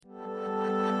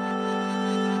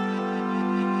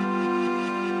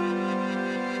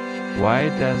Why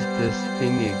does this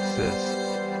thing exist?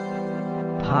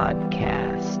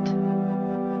 Podcast.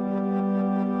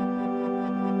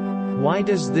 Why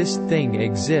does this thing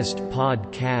exist?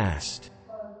 Podcast.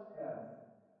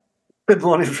 Good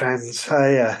morning, friends.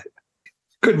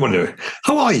 Good morning.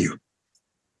 How are you?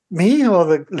 Me or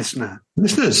the listener?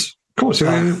 Listeners, of course.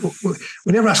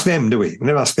 We never ask them, do we? We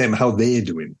never ask them how they're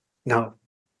doing. No.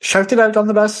 Shout it out on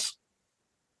the bus.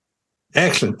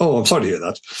 Excellent. Oh, I'm sorry to hear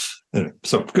that. Anyway,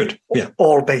 so, good. Yeah.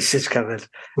 All bases covered.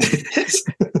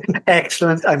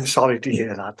 Excellent. I'm sorry to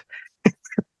hear that.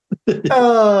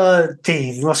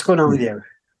 Dean, what's going on with you?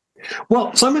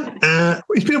 Well, Simon,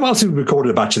 it's been a while since we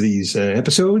recorded a batch of these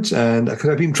episodes, and because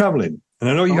I've been travelling, and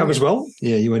I know you have as well.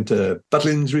 Yeah, you went to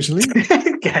Butlins recently.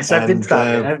 Yes, I've been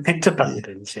travelling. I've been to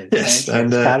Butlins. Yes,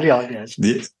 and carry on.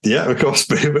 Yes. Yeah, of course.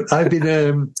 But I've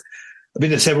been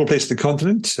to several places on the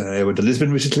continent. I went to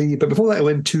Lisbon recently, but before that, I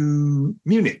went to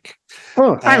Munich.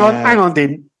 Oh, hang on,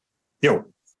 Dean. Yo,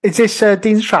 is this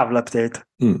Dean's travel update?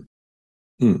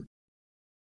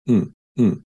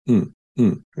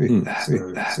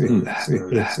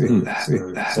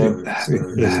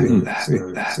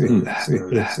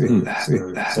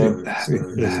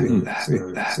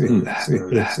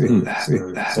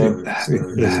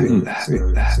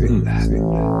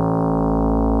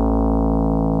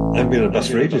 I've been on a bus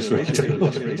for ages. There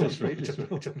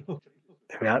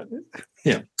we are.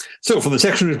 Yeah. So from the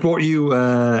section we brought you,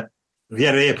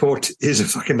 Vienna Airport is a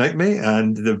fucking nightmare,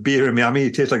 and the beer in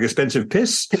Miami tastes like expensive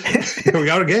piss. Here we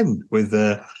are again with,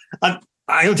 and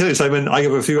I will tell you, Simon, I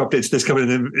have a few updates this coming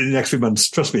in the next few months.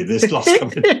 Trust me, there's lots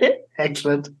coming.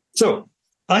 Excellent. So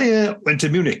I went to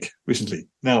Munich recently.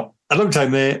 Now, a long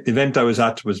time there. The event I was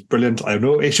at was brilliant. I have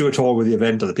no issue at all with the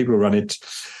event or the people who run it.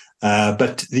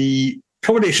 But the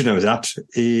accommodation I was at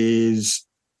is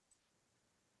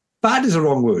bad is the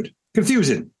wrong word.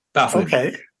 Confusing, baffling.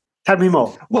 Okay. Tell me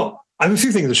more. Well, I have a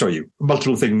few things to show you,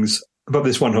 multiple things about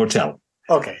this one hotel.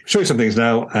 Okay. Show you some things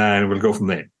now, and we'll go from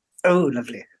there. Oh,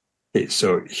 lovely. Okay,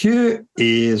 so here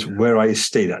is where I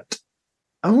stayed at.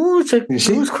 Oh,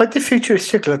 it's quite the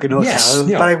futuristic looking hotel. Yes,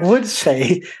 yeah. But I would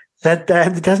say that there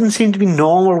doesn't seem to be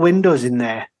normal windows in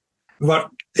there.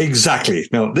 Well, exactly.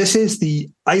 Now, this is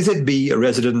the IZB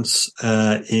residence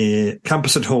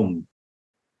campus at home.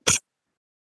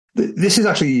 This is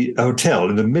actually a hotel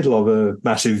in the middle of a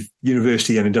massive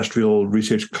university and industrial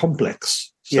research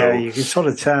complex. So, yeah, you can sort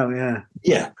of tell, yeah.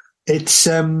 Yeah. It's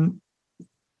pretty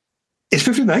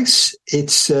nice.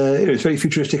 It's very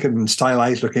futuristic and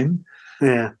stylized looking.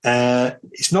 Yeah.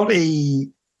 It's not a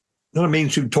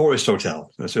mainstream tourist hotel.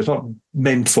 So it's not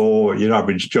meant for your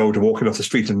average Joe to walk in off the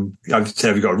street and say,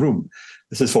 have you got a room?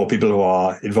 This is for people who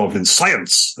are involved in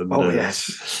science. And,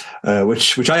 yes.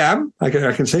 Which I am. I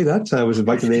can say that. I was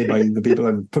invited there by the people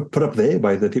and put up there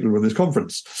by the people who run this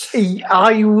conference.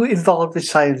 Are you involved with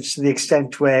science to the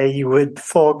extent where you would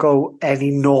forego any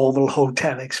normal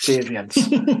hotel experience?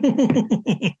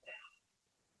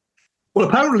 Well,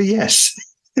 apparently, yes.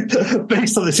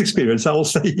 Based on this experience, I will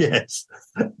say yes.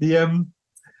 So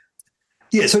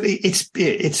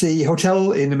it's a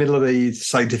hotel in the middle of a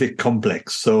scientific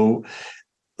complex. So,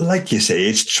 like you say,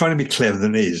 it's trying to be clever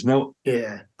than it is. Now,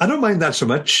 yeah, I don't mind that so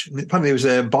much. Apparently, there was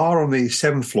a bar on the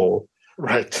 7th floor,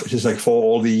 right, which is like for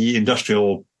all the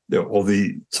industrial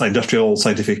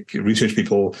scientific research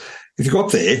people. If you go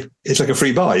up there, it's like a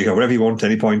free bar. You go wherever you want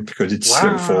at any point because it's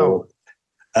for.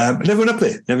 I never went up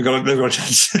there. Never got a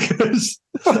chance.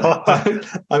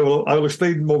 I will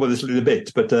explain more about this in a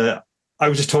bit, but I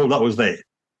was just told that was there.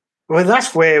 Well,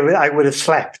 that's where I would have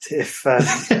slept if.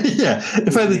 Yeah,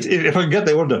 if I can get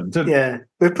there, well done. Yeah,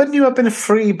 we're putting you up in a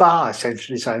free bar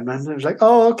essentially, Simon. I was like,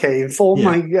 oh, okay, inform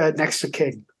my next of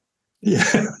kin.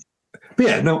 Yeah, but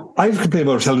yeah, no, I've complained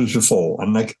about hotels before,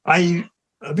 and like I'm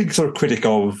a big sort of critic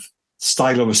of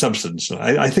style over substance.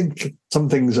 I think some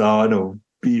things are,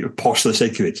 be posh for the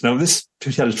sake of it. Now, this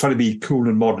hotel is trying to be cool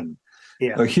and modern.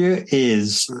 Yeah. Now, here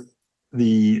is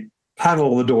the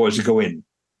panel on the door as you go in.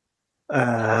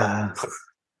 Now,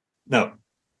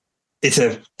 it's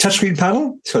a touchscreen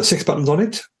panel. It's got 6 buttons on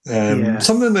it.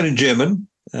 Some of them are in German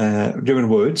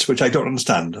words, which I don't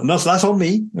understand. And that's on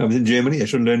me. I was in Germany. I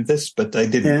should have learned this, but I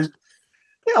didn't.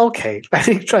 Yeah. Okay. Let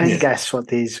me try and guess what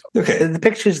these... Okay. The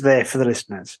picture's there for the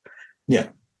listeners. Yeah.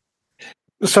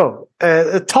 So,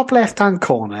 the top left-hand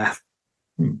corner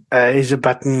is a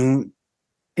button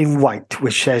in white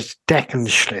which says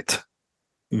Deckenschritt.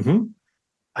 Mm-hmm.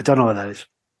 I don't know what that is.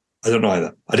 I don't know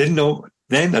either. I didn't know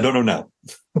then. I don't know now.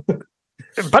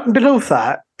 Button below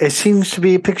that, it seems to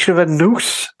be a picture of a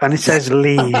noose, and it says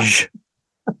Liege.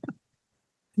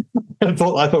 I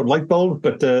thought light bulb,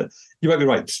 but you might be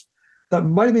right. That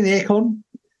might have been aircon.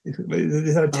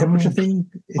 Is that a temperature thing?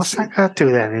 What's that got to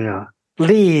do then? You know,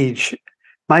 liege,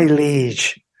 my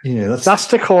liege. Yeah, That's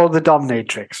to call the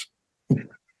dominatrix.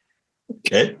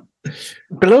 okay.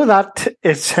 Below that,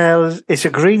 it says it's a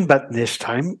green button this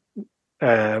time,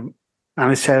 and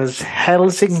it says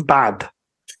Helsing-Bad.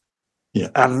 Yeah.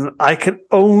 And I can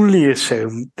only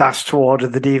assume that's to order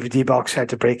the DVD box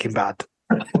set of Breaking Bad.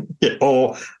 Yeah,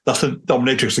 or that's a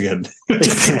dominatrix again.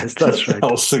 Yes, that's right.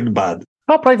 Helsing-Bad.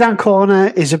 Top right-hand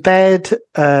corner is a bed,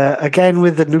 again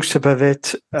with the noose above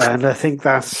it, and I think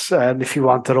that's if you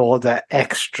want to order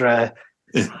extra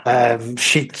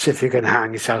sheets if you can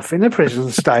hang yourself in a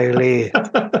prison style.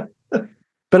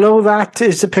 Below that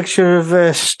is a picture of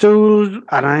a stool,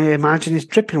 and I imagine it's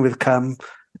dripping with cum.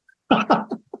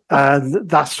 And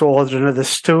that's to order another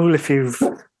stool if you've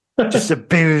just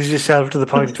abused yourself to the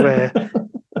point where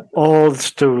all the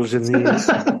stools in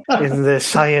the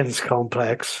science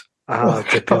complex are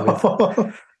dripping with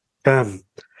cum.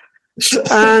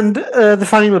 And the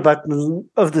final button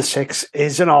of the 6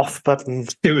 is an off button.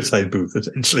 Suicide booth,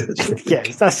 essentially.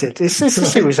 Yes, that's it. It's a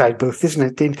suicide booth, isn't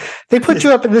it, Dean? They put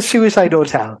you up in the suicide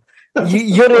hotel.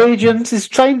 Your agent is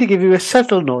trying to give you a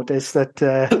subtle notice that...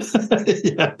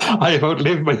 yeah, I have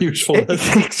outlived my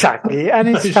usefulness. Exactly, and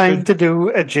it's time to do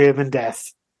a German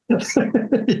death.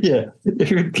 Yeah, if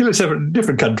you could kill yourself in a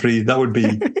different country, that would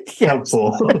be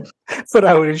helpful. For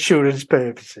our insurance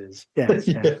purposes, yes.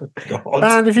 Yeah, God.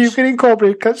 And if you can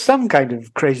incorporate some kind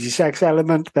of crazy sex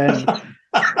element, then we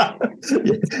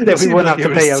won't have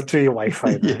to pay out to your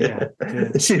Wi-Fi. Yeah.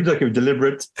 It seems like it was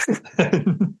deliberate.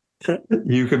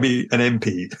 You could be an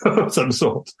MP of some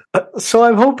sort. So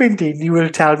I'm hoping, Dean, you will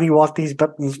tell me what these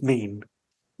buttons mean.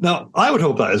 Now, I would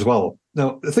hope that as well.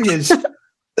 Now, the thing is,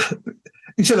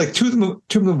 you said like two of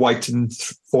them white and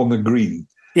four of them green.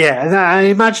 Yeah, and I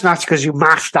imagine that's because you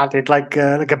mashed at it like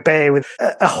a bear with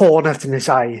a hornet in its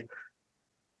eye.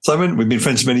 Simon, we've been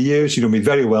friends for many years. You know me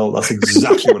very well. That's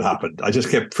exactly what happened. I just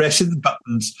kept pressing the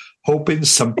buttons, hoping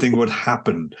something would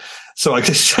happen. So I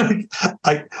just, I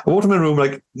walked in my room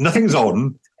like nothing's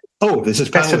on. Oh, there's this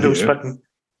panel Press the loose here. button.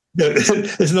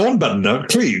 There's an on button now.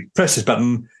 Clearly, press this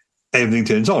button, everything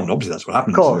turns on. Obviously, that's what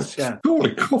happens. Of course, yeah.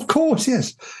 Of course,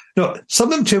 yes. No,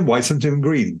 some of them turn white, some turn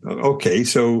green. Okay,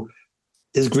 so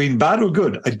is green bad or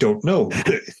good? I don't know.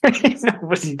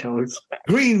 Nobody knows.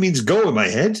 Green means go in my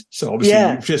head. So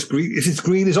obviously, if it's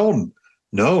green, is on.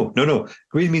 No.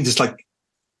 Green means it's like,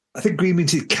 I think green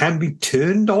means it can be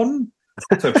turned on.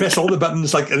 So I press all the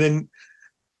buttons,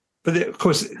 of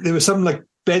course, there were some like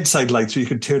bedside lights where you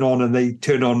could turn on, and they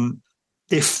turn on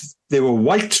if they were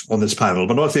white on this panel,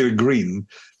 but not if they were green.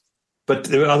 But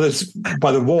there were others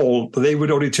by the wall, but they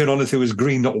would only turn on if it was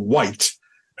green, not white.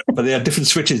 But they had different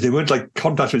switches. They weren't like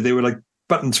contact switches. They were like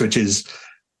button switches.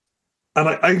 And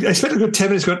I spent a good 10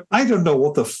 minutes going, I don't know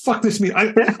what the fuck this means.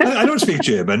 I don't speak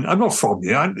German. I'm not from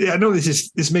here. I know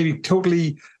this may be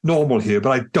totally normal here,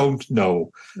 but I don't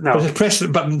know. No. I just pressed the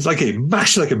buttons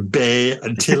mashed like a bear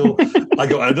until I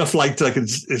got enough light that I could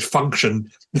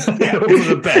function. For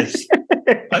the best.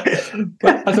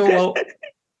 But I thought, well,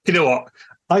 you know what?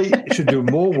 I should do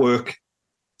more work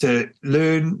to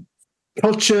learn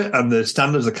culture and the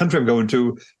standards of the country I'm going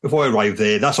to before I arrive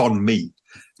there. That's on me.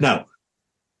 Now,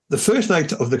 the first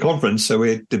night of the conference, so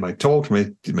we did my talk,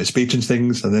 did my speech and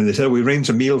things, and then they said, we arranged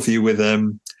a meal for you with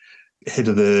head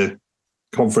of the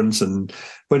conference, and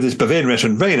went to this Bavarian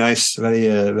restaurant, very nice, very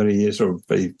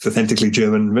authentically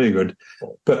German, very good.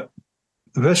 But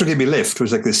the person who gave me a lift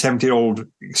was like this 70-year-old,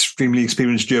 extremely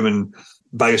experienced German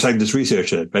bioscientist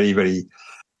researcher, very, very,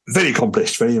 very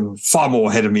accomplished, far more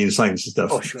ahead of me in science and stuff.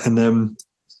 Oh, sure. And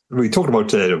we talked about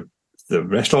the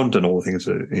restaurant and all the things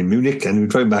in Munich, and we were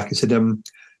driving back. He said,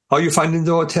 how are you finding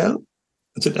the hotel?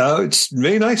 I said, oh, it's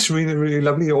very nice, really, really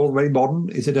lovely, all very modern.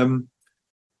 He said,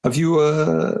 have you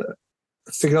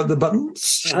figured out the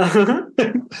buttons?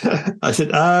 I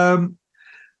said, I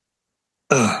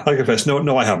confess,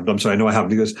 no, I haven't. I'm sorry, no, I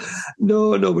haven't. He goes,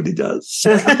 no, nobody does.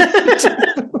 So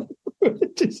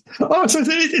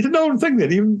it's an old thing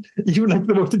then. Even like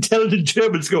the most intelligent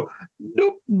Germans go,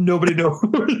 nope, nobody knows.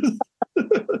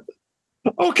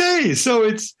 Okay, so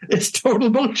it's total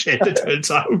bullshit, it turns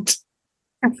out.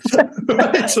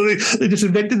 Right, so they just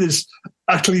invented this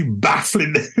utterly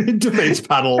baffling interface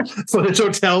panel for this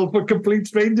hotel for complete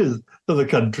strangers to the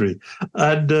country.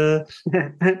 And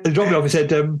they dropped me off. He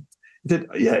said,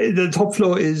 yeah, the top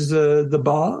floor is the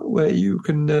bar where you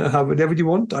can have whatever you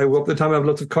want. I will up the time I have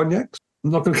lots of cognacs.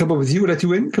 I'm not going to come up with you and let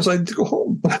you in because I need to go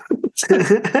home.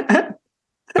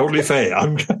 Totally fair.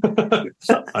 I'm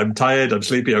tired. I'm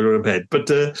sleepy. I'm going to bed. But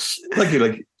let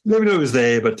me know it was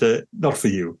there, but not for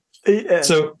you. Yeah.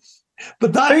 So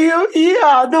But that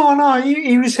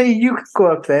He was saying you could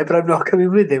go up there, but I'm not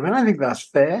coming with him, and I think that's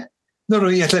fair. no,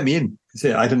 he had to let me in.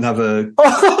 See, I didn't have a.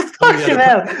 Oh, fucking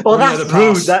hell! Well, that's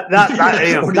rude.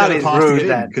 That is rude.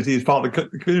 Then because he's part of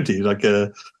the community.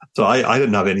 So I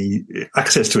didn't have any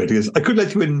access to it. Because I could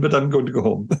let you in, but I'm going to go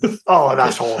home. Oh,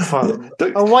 that's awful.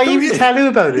 Why even tell you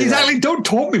about it? Exactly. Don't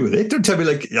talk me with it. Don't tell me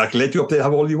I can let you up there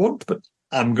have all you want, but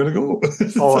I'm going to go.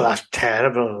 Oh, that's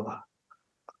terrible.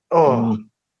 Oh,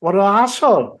 what an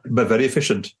arsehole. But very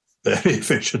efficient. Very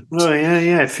efficient. Oh,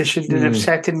 yeah. Efficient and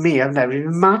upsetting me. I've never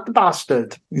even met the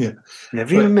bastard. Yeah.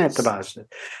 Never even met the bastard.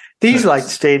 These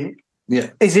lights, then,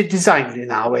 is it designed in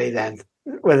that way then?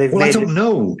 I don't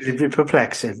know. It'd be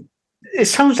perplexing. It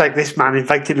sounds like this man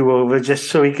invited you over just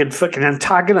so he can fucking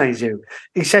antagonize you.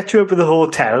 He set you up with a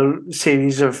hotel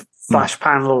series of flash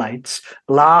panel lights,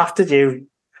 laughed at you.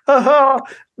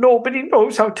 Nobody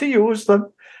knows how to use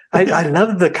them. I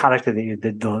love the character that you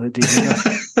did, though.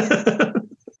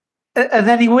 And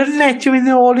then he wouldn't let you in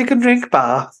the all-you-can-drink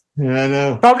bar. Yeah, I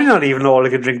know. Probably not even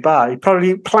all-you-can-drink bar. He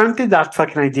probably planted that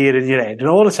fucking idea in your head, and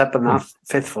all that's up on that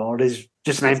fifth floor is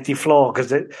just an empty floor because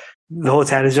the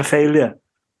hotel is a failure.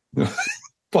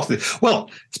 Possibly.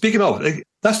 Well, speaking of,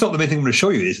 that's not the main thing I'm going to show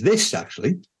you. Is this,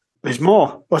 actually. There's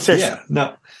more. What's this? Yeah.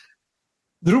 Now,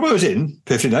 the room I was in,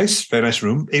 perfectly nice, very nice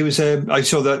room. It was. I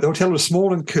saw that the hotel was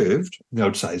small and curved on the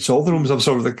outside, so all the rooms have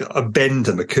sort of like a bend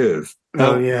and a curve.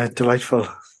 Now, delightful.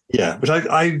 Yeah, which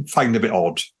I find a bit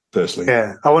odd, personally.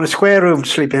 Yeah, I want a square room to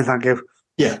sleep in, thank you.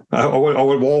 Yeah, I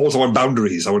want walls, I want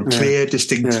boundaries, I want clear,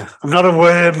 distinct. Yeah. I'm not a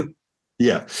worm.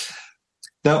 Yeah.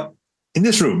 Now, in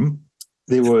this room,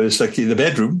 there was the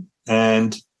bedroom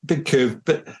and big curve,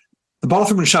 but the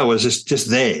bathroom and shower is just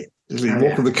there. You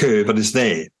walk on the curve and it's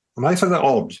there. And I find that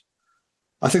odd.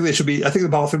 I think the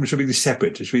bathroom should be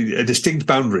separate. It should be a distinct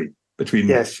boundary between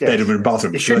bedroom and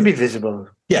bathroom. It shouldn't be visible.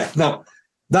 Yeah. Now,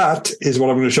 that is what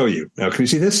I'm going to show you. Now, can you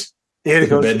see this? Here it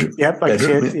goes. Bedroom, yep, I can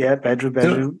see it. Yeah,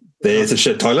 bedroom. There's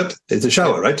a toilet. There's a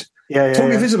shower, right? Yeah.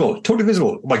 Totally visible.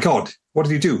 Oh, my God. What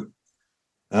did you do?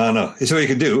 No. It's what you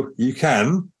can do. You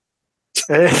can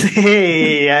put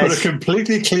a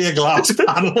completely clear glass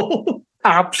panel.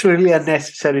 Absolutely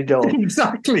unnecessary door.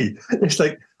 Exactly. It's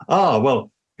like,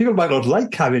 people might not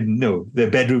like having their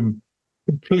bedroom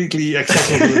completely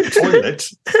accessible to the toilet.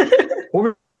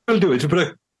 What we'll do is we'll put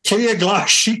a clear glass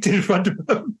sheet in front of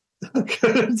them.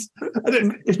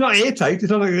 It's not airtight.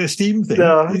 It's not like a steam thing.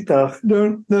 No.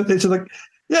 It's like,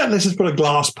 let's just put a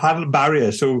glass panel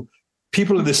barrier so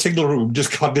people in the single room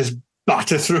just can't just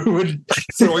batter through and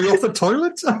throw you off the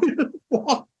toilet.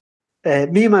 What?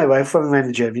 Me and my wife, when we went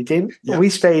to Germany, we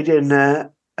stayed in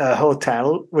a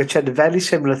hotel which had a very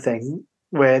similar thing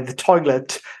where the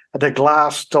toilet had a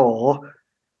glass door,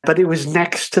 but it was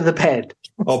next to the bed.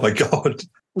 Oh, my God.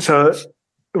 So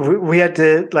we had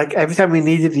to, every time we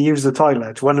needed to use the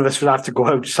toilet, one of us would have to go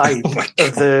outside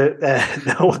of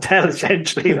the hotel,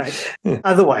 essentially.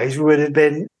 Otherwise, we would have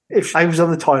been, if I was on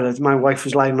the toilet, my wife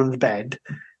was lying on the bed,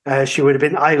 she would have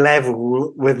been eye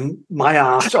level with my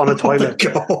ass on a toilet.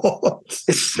 Oh,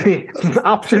 it's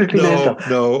absolutely mental.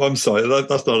 No, I'm sorry.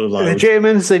 That's not allowed. The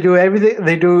Germans, they do everything.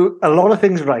 They do a lot of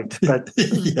things right. But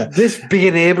this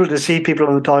being able to see people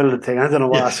on the toilet thing, I don't know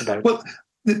what that's about. Well,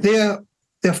 they're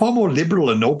far more liberal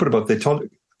and open about their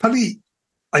toilet. Apparently,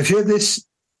 I've heard this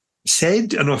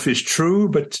said. I don't know if it's true,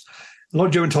 but a lot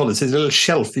of German toilets, there's a little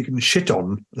shelf you can shit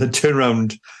on and then turn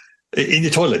around in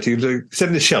your toilet. You sit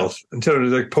on the shelf and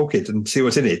turn around, poke it and see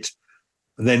what's in it,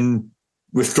 and then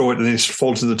withdraw it and then it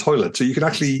falls in the toilet. So you can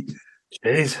actually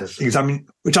examine,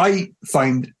 which I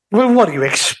find. Well, what do you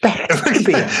expect?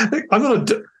 I'm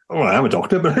not I am a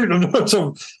doctor, but I'm not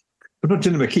Gillian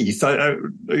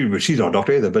McKeith. She's not a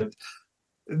doctor either, but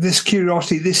this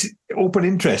curiosity, this open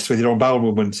interest with your own bowel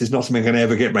movements is not something I can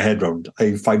ever get my head around.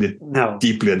 I find it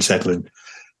deeply unsettling.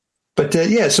 But so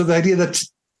the idea that,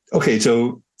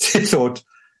 so they thought,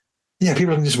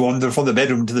 people can just wander from the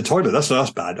bedroom to the toilet. That's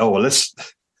not bad. Oh, well, that's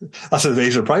an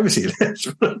invasion of privacy.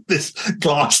 Let's put this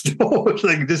glass door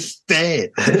thing just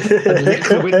there and lick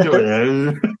the window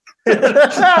and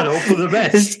open the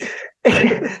vest.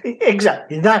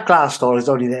 Exactly. That glass door is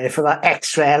only there for that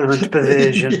extra element of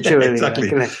perversion. Exactly.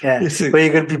 Where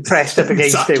you're going to be pressed up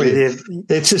against it with you.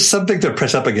 It's just something to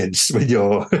press up against when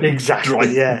you're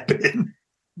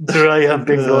dry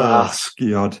humping glass.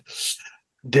 God.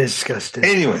 Disgusting.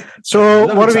 Anyway. So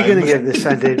what are we going to give this,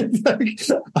 Andy?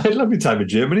 I had a lovely time in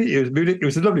Germany. It was Munich. It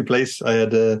was a lovely place. I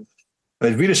had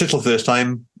Wiener Schnitzel first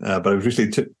time, but I was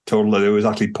recently told that it was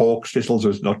actually pork schnitzel, so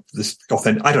it's not this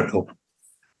authentic. I don't know.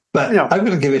 But You know, I'm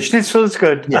going to give it Schnitzel's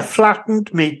good. Yeah. A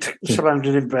flattened meat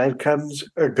surrounded in breadcrumbs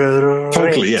are great.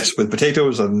 totally, yes, with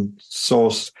potatoes and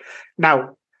sauce.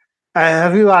 Now,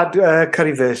 have you had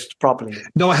currywurst properly?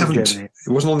 No, I in haven't. Germany?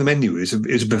 It wasn't on the menu. It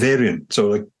was Bavarian. So,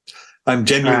 like, I'm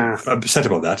genuinely upset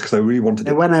about that because I really wanted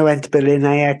it. When I went to Berlin,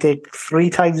 I ate it 3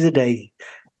 times a day.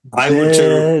 I would too.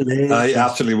 I Delicious.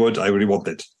 absolutely would. I really want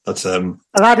it. That's I've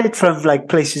had it from like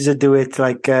places that do it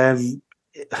like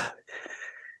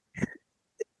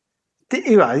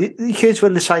here's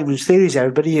one of the Simon's theories,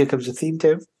 everybody. Here comes the theme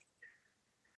too.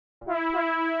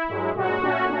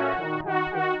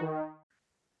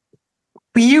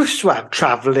 We used to have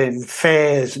travelling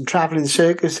fairs and travelling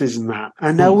circuses and that,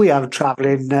 and now we have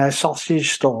travelling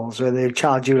sausage stalls where they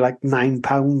charge you like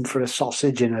 £9 for a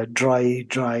sausage in a dry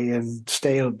and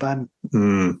stale bun.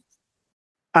 mm,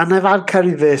 And I've had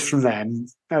currywurst from them,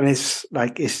 and it's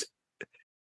like it's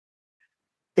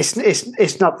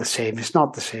not the same. It's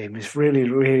not the same. It's really,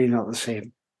 really not the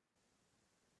same.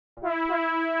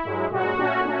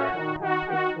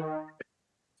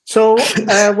 So,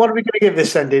 what are we going to give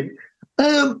this ending?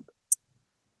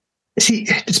 see,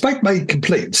 despite my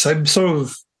complaints, I'm sort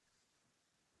of.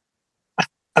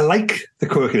 I like the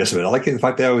quirkiness of it. I like the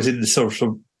fact that I was in sort of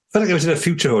some. I felt like I was in a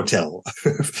future hotel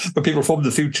where people from the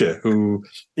future who.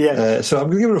 Yeah, So I'm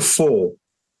going to give it a 4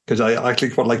 because I actually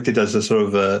quite liked it as a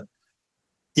sort of.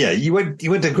 Yeah, you went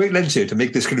to great lengths here to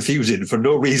make this confusing for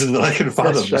no reason that I can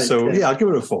fathom. That's right, So yeah. I'll give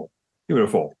it a 4. Give it a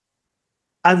 4.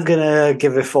 I'm going to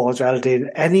give it 4 as well, Dean.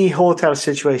 Any hotel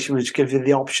situation which gives you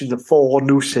the option of 4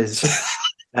 nooses,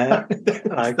 like,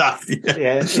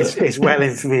 it's well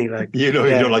in for me. Like, You know,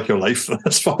 yeah. you don't like your life.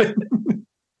 That's fine.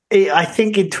 I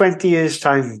think in 20 years'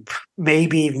 time,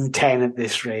 maybe even 10 at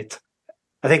this rate,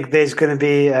 I think there's going to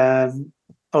be a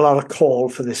lot of call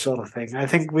for this sort of thing. I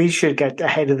think we should get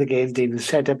ahead of the game, Dean, and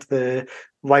set up the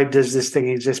Why Does This Thing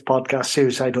Exist podcast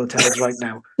suicide hotels right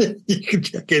now. You can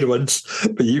check in once,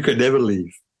 but you can never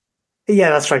leave.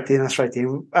 Yeah, that's right, Dean. That's right,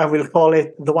 Dean. And we'll call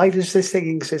it the Why Does This Thing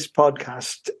Exist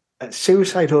podcast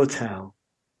Suicide Hotel.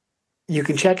 You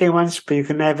can check in once, but you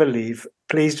can never leave.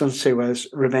 Please don't sue us.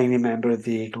 Remain a member of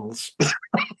the Eagles.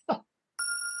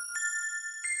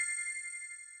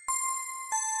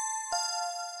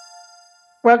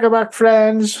 Welcome back,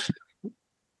 friends.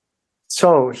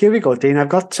 So here we go, Dean. I've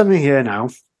got something here now.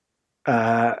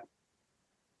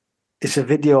 It's a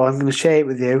video. I'm going to share it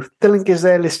with you. The link is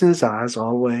there, listeners, as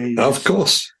always. Of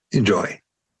course. Enjoy.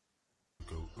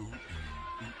 Go ooh,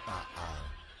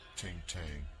 ting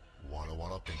ting, walla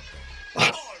walla bing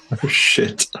bang. Oh,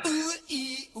 shit.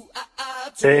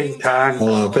 Ding tang.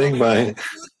 Oh, bing bang.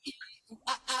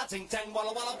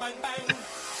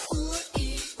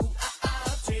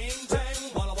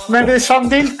 Remember this song,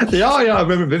 Dean? Yeah, I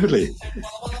remember vividly.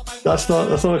 That's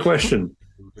not a question.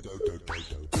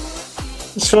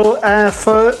 So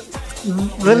for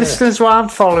the listeners who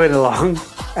aren't following along,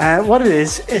 what it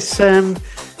is, it's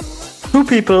 2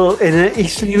 people in an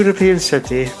Eastern European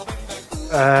city.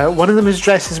 One of them is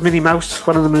dressed as Minnie Mouse,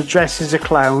 one of them is dressed as a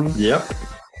clown, Yep.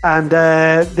 and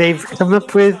they've come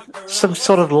up with some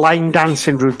sort of line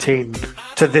dancing routine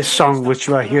to this song which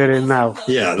you are hearing now.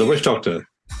 Yeah, the Witch Doctor.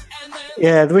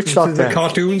 Yeah, the Witch Doctor. The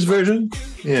cartoons version?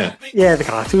 Yeah. Yeah, the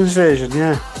cartoons version,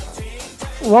 yeah.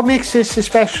 What makes this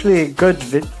especially good,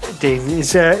 Dean,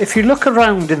 is if you look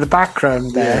around in the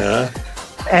background there, Yeah.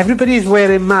 everybody's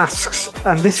wearing masks,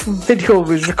 and this video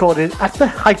was recorded at the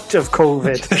height of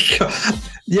COVID.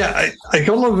 Yeah, I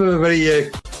got a lot of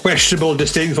very questionable,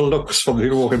 disdainful looks from the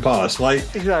people walking past. And I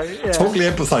Exactly, yeah. totally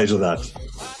empathise with that.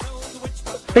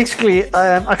 Basically,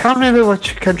 I can't remember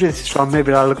which country this is from,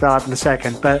 maybe I'll look that up in a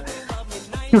second, but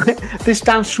this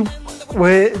dance troupe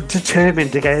were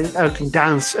determined to get out and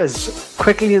dance as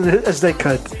quickly as they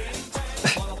could.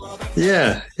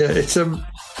 Yeah, it's So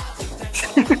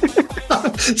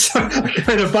I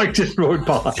kind of back this road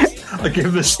past. I give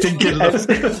them a stinking look.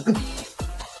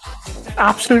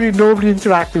 Absolutely nobody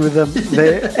interacting with them.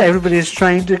 Everybody is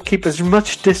trying to keep as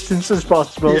much distance as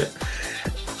possible. Yeah.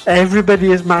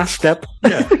 Everybody is masked up.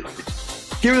 Yeah.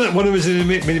 Given that one of us in a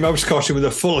Minnie Mouse costume with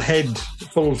a full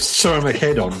ceramic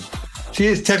head on, she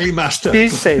is technically masked up.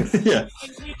 She's safe. Yeah.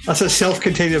 That's a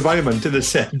self-contained environment in a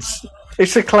sense.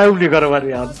 It's a clown you've got to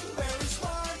worry on.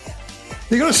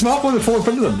 They got a smartphone in front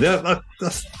of them. Yeah,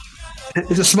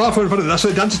 it's a smartphone in front of them. That's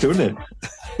what they dance to, isn't it?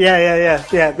 Yeah.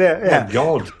 Oh,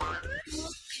 God.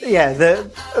 Yeah,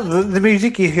 the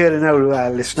music you hear now,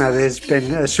 listener, has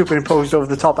been superimposed over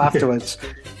the top afterwards.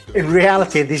 In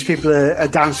reality, these people are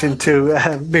dancing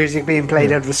to music being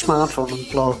played out of a smartphone on the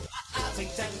floor.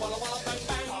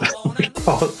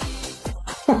 Oh,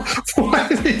 why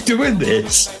are they doing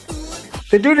this?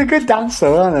 They're doing a good dance,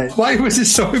 though, aren't Why was it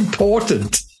so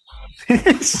important? they?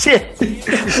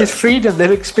 It's freedom.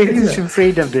 They're experiencing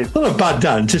freedom, dude. Not a bad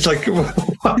dance. It's like,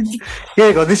 why? Here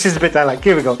we go. This is a bit I like.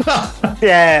 Here we go.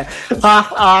 Yeah.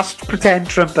 Half-assed pretend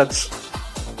trumpets.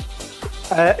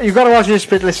 You've got to watch this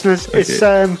bit, listeners. It's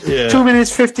 2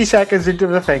 minutes, 50 seconds into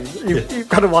the thing. You've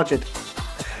got to watch it.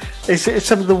 It's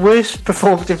some of the worst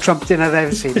performative trumpeting I've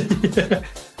ever seen. Yeah.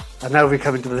 And now we're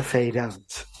coming to the fade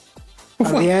out.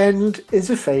 And the end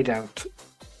is a fade out.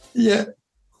 Yeah.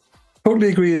 Totally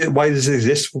agree. Why does it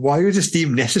exist? Why is this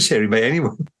deemed necessary by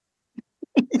anyone?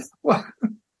 Well,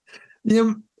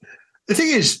 the thing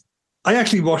is, I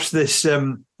actually watched this,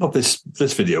 not this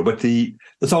video, but the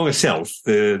song itself,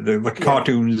 the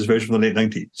cartoons version from the late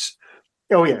 90s.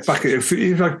 Oh, yes. Back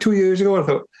like 2 years ago, I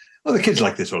thought, oh, the kids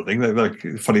like this sort of thing. They like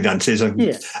funny dances. And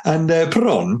put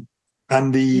on.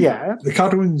 And the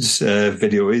cartoons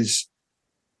video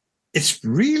it's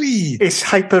really... It's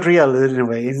hyper-real in a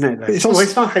way, isn't it? Like,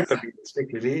 it's not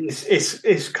hyper-realistic, really.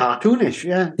 It's cartoonish,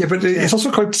 yeah. Yeah, but it's also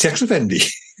quite sex-offendy.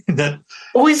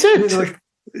 Oh, is it?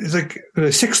 It's like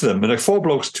 6 of them, and like 4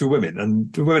 blokes, 2 women.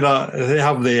 And the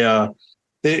women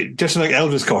they just like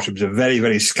Elvis costumes, they're very,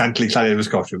 very scantily clad Elvis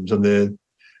costumes, and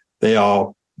they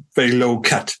are very low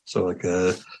cut. So like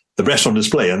the breasts on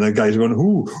display, and the guys are going,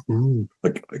 ooh,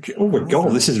 like, oh my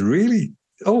God, this is really...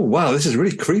 Oh wow, this is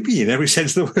really creepy in every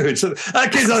sense of the word. So,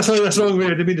 okay, that's the wrong way. I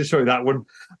didn't mean to show you that one.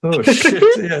 Oh shit!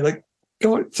 Yeah, like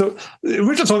God. So the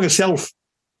original song itself,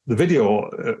 the video,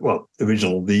 the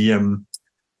original, the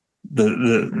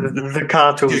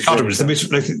cartoon, the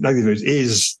music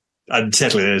is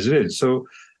unsettling as it is. So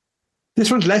this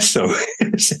one's less so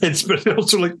in a sense, but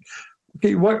also like,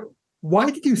 okay, why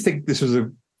did you think this was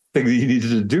a thing that you needed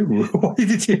to do? Why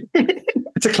did you?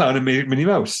 It's a clown and Minnie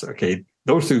Mouse. Okay.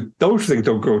 Those two things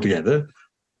don't go together.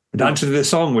 Dance to the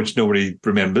song, which nobody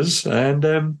remembers, and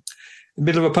in the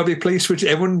middle of a public place, which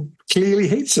everyone clearly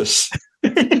hates us.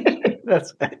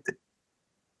 That's right.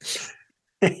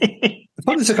 I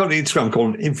found this account on Instagram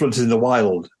called Influencers in the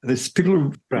Wild. There's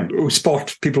people who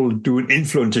spot people doing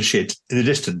influencer shit in the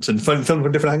distance and film from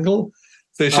a different angle.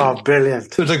 So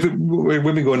brilliant. So it's like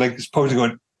women going, like, posing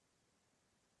going,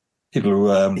 people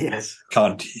who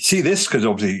can't see this because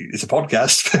obviously it's a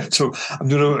podcast. So I'm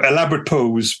doing an elaborate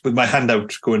pose with my hand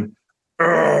out going,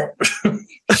 but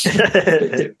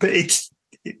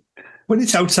when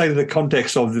it's outside of the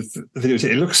context of the video,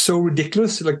 it looks so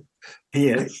ridiculous. Like,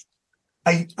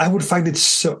 I would find it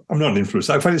so, I'm not an influencer,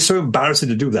 I find it so embarrassing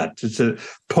to do that, to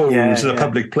pose in a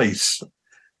public place.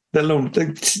 Let alone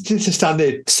just to stand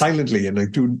there silently and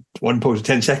like do one pose in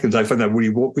 10 seconds. I find that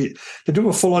really to do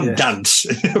a full-on dance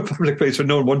in a public place when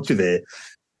no one wants you there.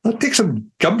 That takes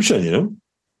some gumption, you know.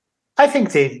 I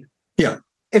think, Dean. Yeah.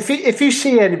 If you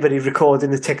see anybody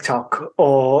recording a TikTok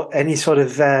or any sort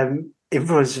of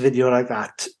influencer video like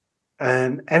that,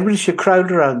 everybody should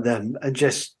crowd around them and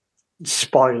just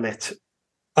spoil it.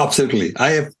 Absolutely,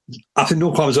 I have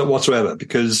no qualms whatsoever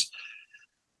because.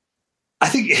 I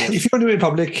think if you want to do it in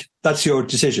public, that's your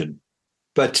decision.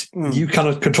 But you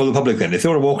cannot control the public then. If they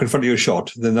want to walk in front of your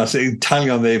shot, then that's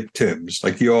entirely on their terms.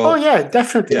 Like you're... Oh, yeah,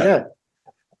 definitely, yeah.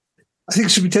 I think it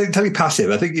should be entirely passive.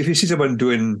 I think if you see someone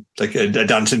doing like a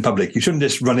dance in public, you shouldn't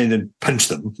just run in and punch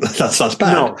them. That's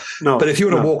bad. No. But if you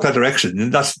want to walk that direction,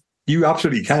 then you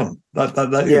absolutely can.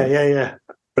 Yeah.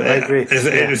 But I agree.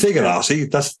 If they get arsey,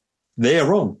 they're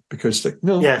wrong because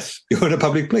you're in a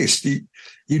public place.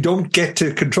 You don't get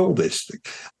to control this.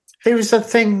 There was a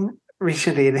thing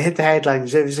recently, and it hit the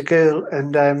headlines. There was a girl,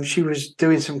 and she was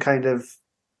doing some kind of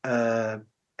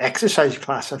exercise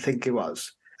class, I think it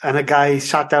was. And a guy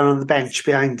sat down on the bench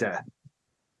behind her,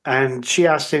 and she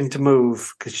asked him to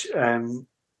move because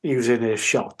he was in a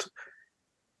shot.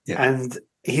 Yeah. And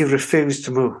he refused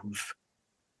to move.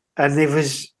 And there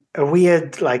was a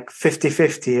weird, like,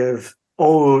 50-50 of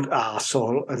old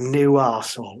arsehole and new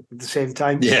arsehole at the same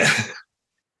time. Yeah.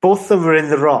 Both of them were in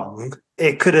the wrong.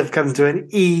 It could have come to an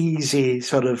easy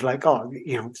sort of like, sorry,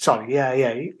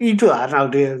 you do that and I'll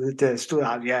do this, do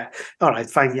that, yeah. All right,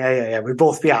 fine, yeah. We'll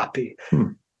both be happy.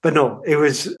 But no, it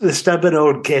was the stubborn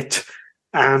old git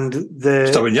and the...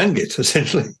 Stubborn young git,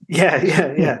 essentially.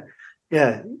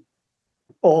 Yeah.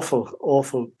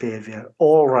 Awful behaviour,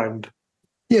 all round.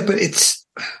 Yeah, but it's...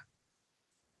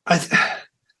 the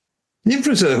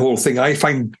influence of the whole thing I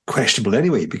find questionable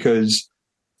anyway, because...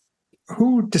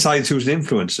 Who decides who's an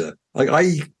influencer? Like,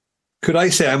 could I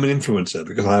say I'm an influencer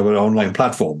because I have an online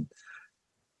platform?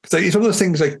 Because it's one of those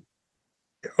things like,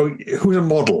 who's a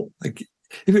model? Like,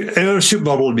 a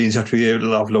supermodel means you have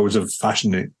to have loads of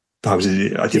fashion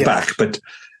houses at your back, but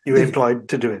you're employed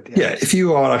to do it. Yeah, if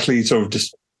you are actually sort of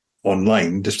just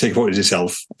online, just take photos of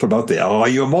yourself, put them out there. Oh, are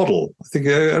you a model? I think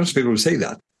I know people who say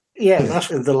that. Yeah, that's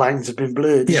where the lines have been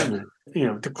blurred, Yeah. isn't it? You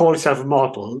know, to call yourself a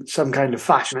model, some kind of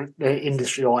fashion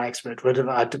industry or expert would have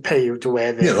had to pay you to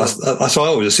wear their Yeah, that's what I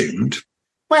always assumed.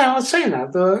 Well, I was saying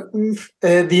that the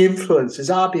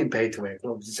influencers are being paid to wear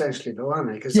clothes, essentially, though, aren't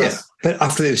they? Because Yeah, but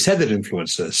after they've said they're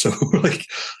influencers, so like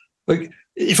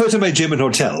if I was in my gym and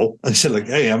hotel and said like,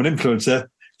 "Hey, I'm an influencer,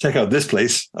 check out this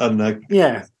place," and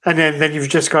yeah, and then you've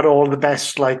just got all the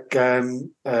best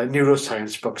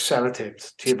neuroscience books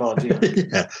sellotaped to your body.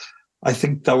 yeah, I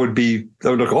think that would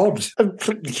look odd.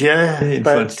 Yeah,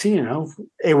 but Influence. you know,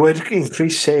 it would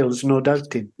increase sales, no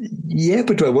doubt. Yeah,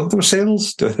 but do I want those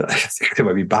sales? I think there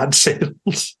might be bad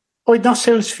sales. Oh, not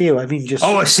sales for you. I mean, just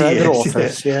I see. other Yeah.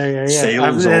 authors. Yeah.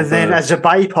 Sales and of, then, as a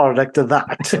byproduct of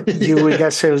that, you will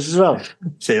get sales as well.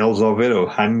 Sales of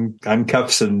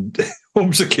handcuffs and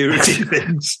home security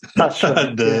things. That's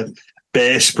right. And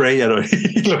bear spray. I don't know.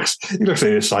 He looks like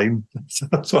a sign.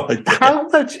 That's what I get. How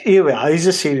much? Here we are. Here's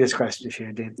a serious question for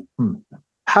you, Dean.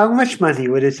 How much money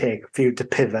would it take for you to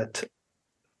pivot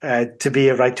to be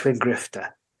a right-wing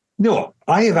grifter? No,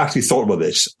 I have actually thought about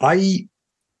this. I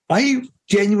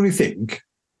genuinely think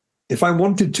if I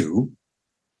wanted to,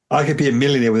 I could be a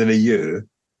millionaire within a year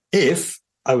if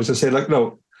I was to say, like,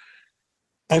 no,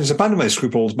 I just abandon my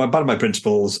scruples, abandon my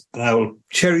principles, and I will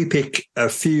cherry pick a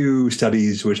few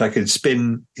studies which I could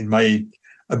spin in my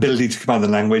ability to command the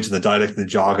language and the dialect and the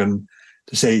jargon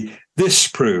to say, this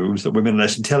proves that women are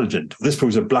less intelligent, or this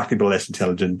proves that black people are less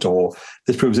intelligent, or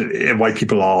this proves that white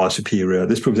people are superior,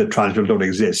 this proves that trans people don't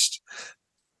exist.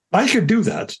 I could do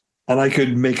that, and I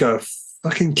could make a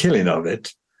fucking killing of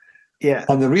it. Yeah.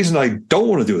 And the reason I don't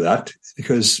want to do that is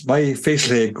because my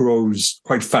facial hair grows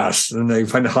quite fast and I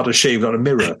find it hard to shave on a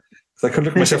mirror. So I couldn't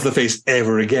look myself in the face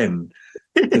ever again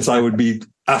because I would be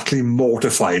utterly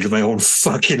mortified with my own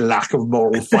fucking lack of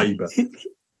moral fibre.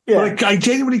 Yeah. But I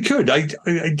genuinely could. I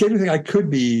genuinely think I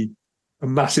could be a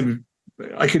massive...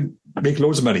 I could make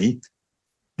loads of money.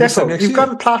 Therefore, you've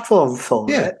got a platform for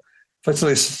it. If I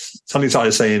suddenly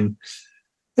started saying...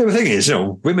 The thing is, you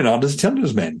know, women aren't as intelligent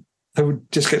as men. I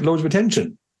would just get loads of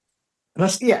attention. And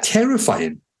that's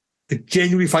terrifying. I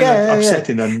genuinely find that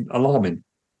upsetting and alarming.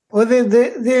 Well,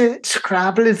 they're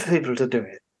scrabbling for people to do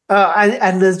it.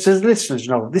 And as the listeners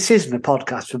know, this isn't a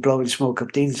podcast for blowing smoke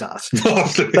up Dean's ass. No,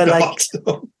 absolutely but not.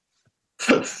 No.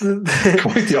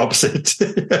 Quite the opposite.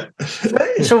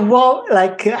 So what,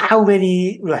 how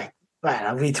many,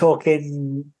 are we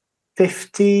talking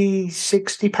 50,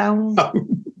 60 pounds?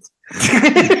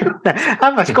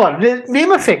 How much? Go on,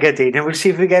 name a figure, Dean, and we'll see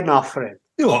if we get an offer in.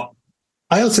 You know what?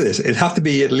 I'll say this. It'd have to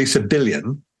be at least $1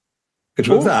 billion. Because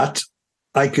with that,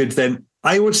 I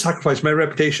would sacrifice my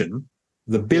reputation,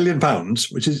 the £1 billion,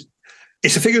 which is,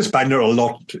 it's a figure that's banded a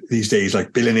lot these days,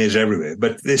 like billionaires everywhere,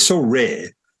 but they're so rare.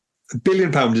 £1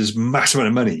 billion is a massive amount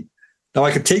of money. Now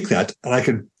I could take that and I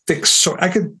could put so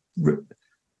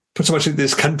much into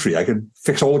this country. I could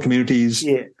fix all the communities.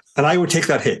 Yeah. And I would take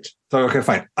that hit. So, okay,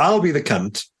 fine. I'll be the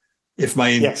cunt if it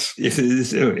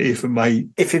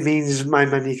means my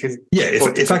money can. Yeah,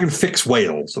 if I can fix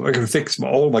Wales, if I can fix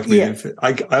all my community,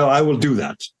 I will do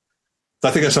that.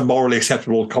 I think that's a morally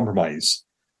acceptable compromise.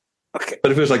 Okay.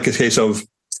 But if it was like a case of,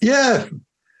 £25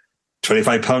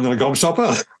 on a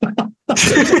gobstopper,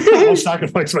 I'll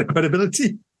sacrifice my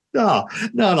credibility. No,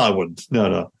 I wouldn't.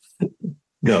 No,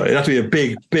 it'd have to be a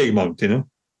big, big amount, you know?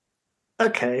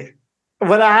 Okay.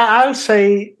 Well, I'll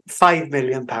say £5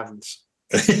 million.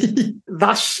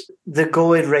 That's the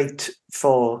going rate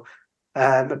for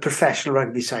a professional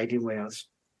rugby side in Wales.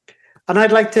 And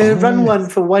I'd like to run one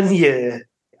for 1 year.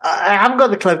 I haven't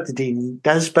got the club the Dean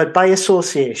does, but by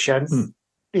association,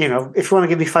 you know, if you want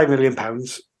to give me £5 million,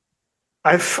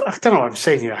 I don't know what I'm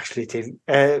saying here, actually, Dean.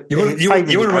 I want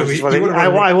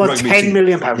 £10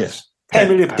 million. Yes. £10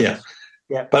 million.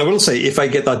 Yeah. But I will say, if I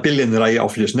get that $1 billion that I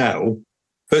offer just now,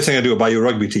 first thing I do is buy you a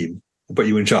rugby team, put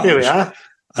you in charge. There we are.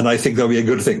 And I think that'll be a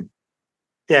good thing.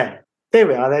 Yeah, there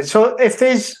we are then. So if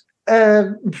there's,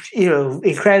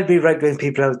 incredibly right-wing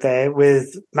people out there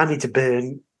with money to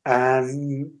burn,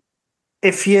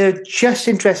 if you're just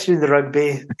interested in the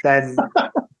rugby, then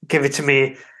give it to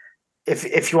me.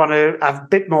 If you want to have a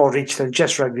bit more reach than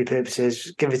just rugby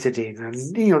purposes, give it to Dean.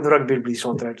 And, the rugby will be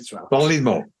sorted out as well. But I'll need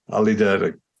more. I'll need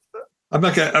I'm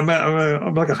like a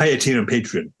higher tier on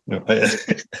Patreon.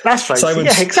 That's right.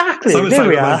 Simon's, exactly. Simon's there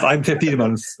we a are. month, I'm 15 a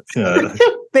month.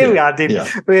 There we are, Dean. Yeah.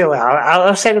 There we are.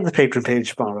 I'll send on the Patreon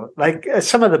page tomorrow. Like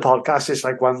some of the podcasts, it's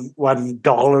like $1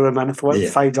 a month,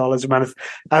 $5 a month.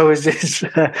 I was just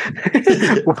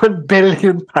 £1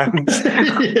 billion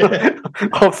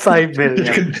of 5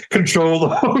 million. Control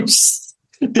the host.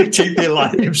 dictate their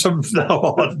lives from now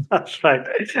on. That's right.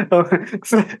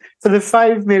 For the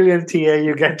 5 million tier,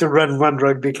 you get to run one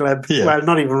rugby club. Yeah. Well,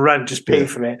 not even run, just pay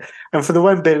for it. And for the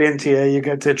 1 billion tier, you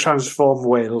get to transform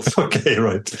Wales. Okay,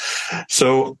 right.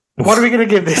 So, What are we going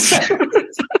to give this?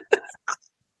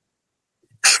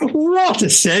 what a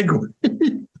segue.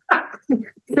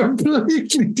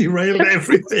 Completely derailed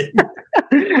everything.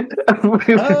 And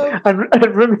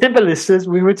remember, listeners,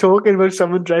 we were talking about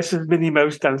someone dressed as Minnie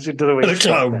Mouse dancing to the A witch.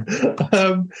 clown.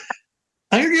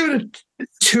 I'm going to give it a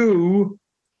 2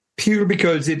 purely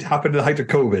because it happened at the height of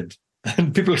COVID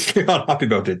and people aren't happy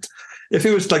about it. If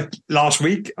it was like last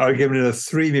week, I'd give it a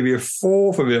 3, maybe a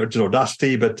 4 for just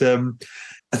audacity, but I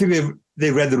think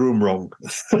they read the room wrong.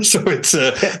 So it's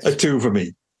a 2 for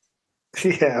me.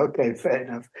 Yeah, okay, fair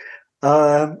enough.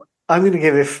 I'm going to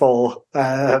give it 4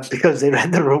 because they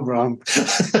read the room wrong.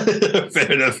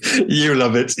 Fair enough. You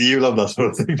love it. You love that sort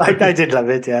of thing. I did love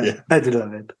it, yeah. Yeah. I did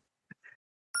love it.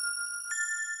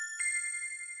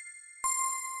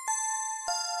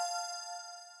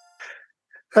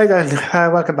 Right then,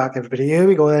 welcome back, everybody. Here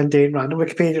we go then, doing random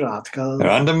Wikipedia articles.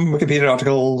 Random Wikipedia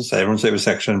articles, everyone's favorite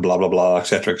section, blah, blah, blah,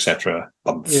 etc., etc.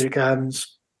 Here it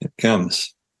comes. It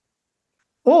comes.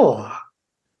 Oh,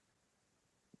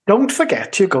 don't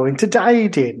forget you're going to die,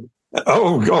 Dean.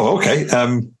 Oh, okay.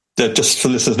 Just for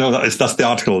listeners know that's the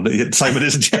article. Simon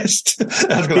isn't just.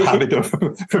 I've got a habit of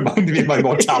reminding me of my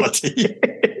mortality.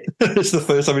 It's the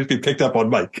first time it's been picked up on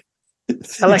mic.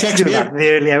 I like to do that in the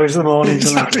early hours of the morning.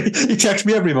 Exactly. He texts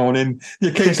me every morning. The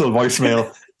occasional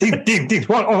voicemail. Dean,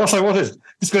 what is?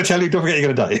 Just going to tell you, don't forget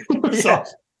you're going to die. So,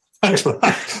 thanks for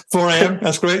that. 4 a.m.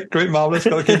 That's great. Marvellous.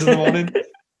 Got the kids in the morning.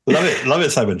 Love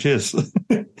it, Simon. Cheers.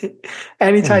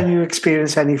 Anytime you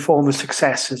experience any form of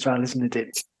success as well, isn't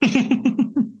it?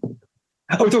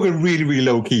 We're talking really, really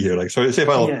low key here. Like, so say if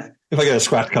I get a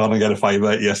scratch card and get a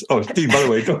fiver, yes. Oh, Dean, by the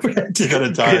way, don't forget you're going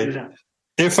to die.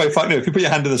 If you put your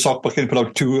hand in the sock bucket and pull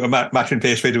out 2 matching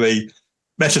pay straight away,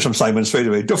 message from Simon straight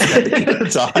away. Don't forget you're going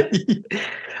to die.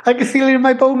 I can feel it in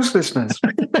my bones, listeners.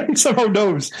 Somehow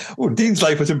knows. Oh, Dean's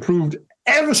life has improved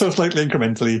ever so slightly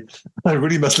incrementally. I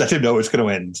really must let him know it's going to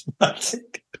end.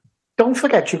 Don't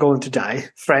forget you're going to die.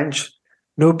 French.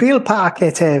 N'oublie pas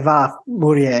que tu vas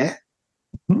mourir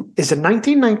is a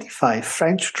 1995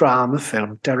 French drama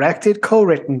film directed,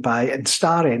 co-written by, and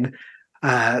starring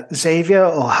Xavier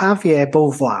or Javier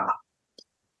Beauvoir.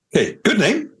 Okay, good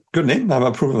name. I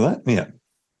approve of that. Yeah.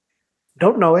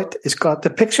 Don't know it. It's got the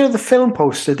picture of the film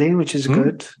poster, Dean, which is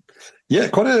good. Yeah,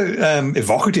 quite a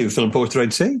evocative film poster,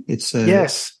 I'd say. It's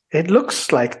yes, it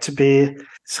looks like to be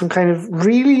some kind of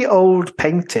really old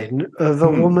painting of a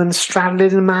woman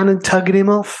straddling a man and tugging him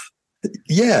off.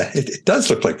 Yeah, it does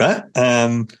look like that.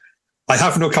 I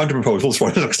have no counter proposals for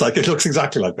what it looks like. It looks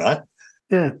exactly like that.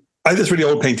 Yeah. I have this really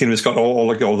old painting that's got all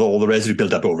the residue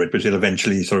built up over it, which it'll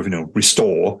eventually sort of,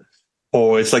 restore.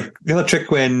 Or it's like, the trick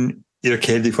when you're a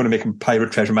kid, if you want to make a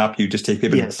pirate treasure map, you just take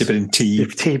it and dip it in tea.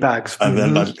 Tea bags. And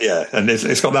then, and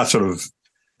it's got that sort of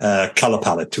colour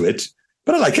palette to it.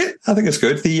 But I like it. I think it's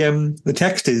good. The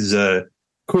text is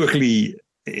quirkily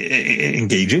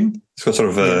engaging. It's got sort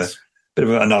of a bit of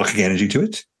an anarchic energy to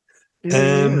it.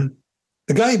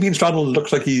 The guy being straddled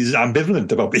looks like he's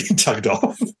ambivalent about being tugged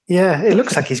off. Yeah, it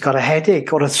looks like he's got a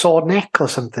headache or a sore neck or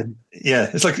something. Yeah,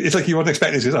 it's like you wouldn't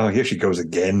expect this. Oh, here she goes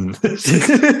again. It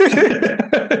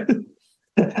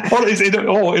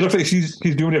looks like she's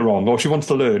doing it wrong, or she wants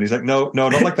to learn. He's like, no,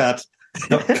 not like that.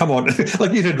 No, come on,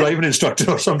 like he's a driving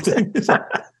instructor or something. Like,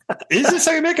 is this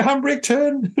how you make a handbrake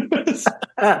turn?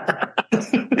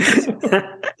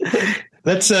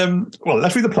 Let's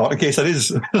read the plot in case that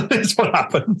is what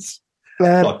happens.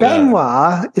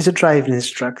 Benoit is a driving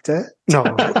instructor. No,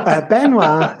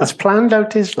 Benoit has planned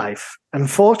out his life.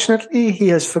 Unfortunately, he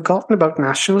has forgotten about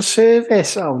national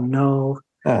service. Oh, no.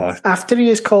 After he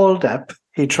is called up,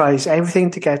 he tries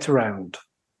everything to get around.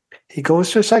 He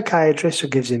goes to a psychiatrist who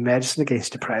gives him medicine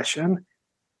against depression.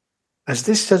 As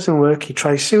this doesn't work, he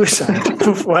tries suicide.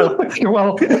 well, all right.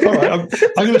 I'm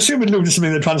going to assume it loses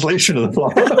something in the translation of the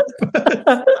plot.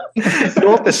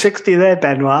 You're up to 60 there,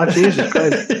 Benoit. Jesus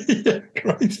Christ. Yeah,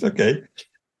 Christ, okay.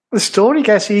 The story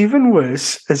gets even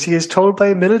worse as he is told by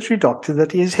a military doctor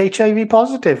that he is HIV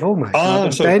positive. Oh, my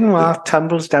God. So Benoit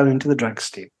tumbles down into the drug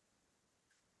steam.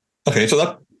 Okay, so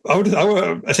that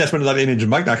our assessment of that image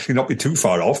might actually not be too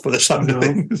far off, but there's some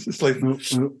things. It's like,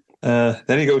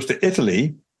 then he goes to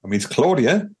Italy. I mean, it's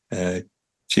Claudia.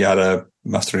 She had a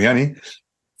Mastroianni.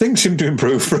 Things seem to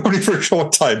improve, but only for a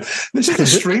short time. This is the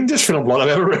strangest film plot I've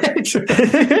ever read.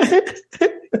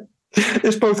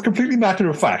 It's both completely matter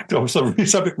of fact of some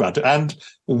subject matter and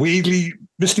weirdly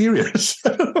mysterious.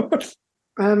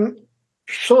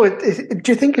 So,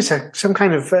 do you think it's some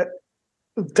kind of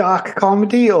dark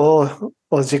comedy, or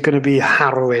is it going to be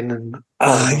harrowing? And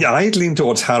Yeah, I'd lean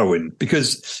towards harrowing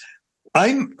because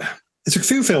it's a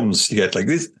few films you get like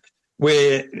this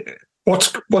where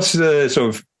what's the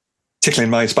sort of tickling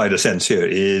my spider sense here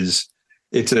is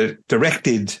it's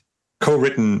directed,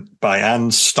 co-written by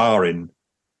and starring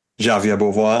Javier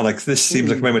Beauvoir. Like this seems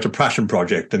like very much a passion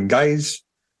project, and guys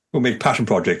who make passion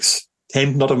projects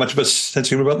tend not to have much of a sense of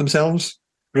humor about themselves.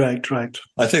 Right.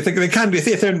 I think they can be,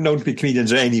 if they're known to be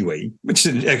comedians anyway, which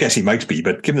I guess he might be,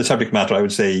 but given the subject matter, I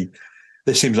would say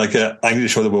this seems like I need to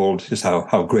show the world just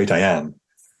how great I am.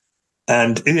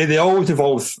 And they always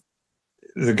involve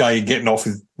the guy getting off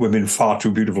with women far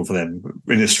too beautiful for them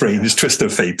in a strange twist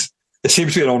of fate. It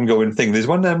seems to be an ongoing thing. There's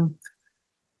one,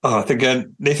 I think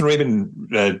Nathan Rabin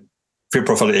film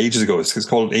profile ages ago. It's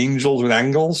called Angels with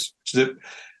Angles, which is a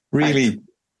really,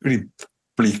 really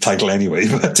bleak title anyway,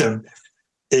 but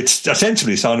it's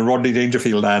essentially starring Rodney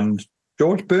Dangerfield and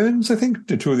George Burns, I think,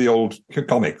 the two of the old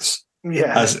comics,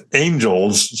 as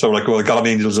angels. So, like, the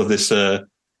guardian angels of this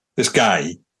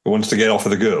guy who wants to get off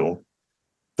with a girl.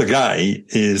 The guy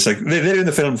is like they're in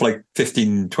the film for like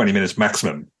 15, 20 minutes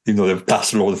maximum, even though they're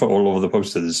plastered all over the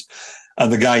posters.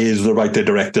 And the guy is the writer,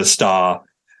 director, star,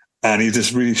 and he's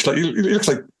just really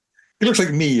he looks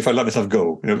like me if I let myself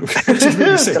go. You know, which is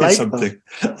really saying something.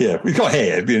 Yeah, he's got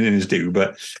hair being in his due,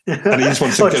 and he just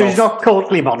wants to get he's off. not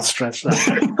totally monstrous. No,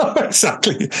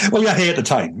 exactly. Well, he had hair at the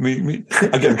time. Again,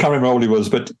 I can't remember how old he was,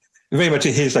 but very much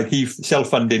his like he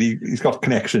self-funded. He's got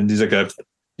connections.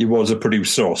 He was a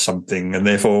producer or something, and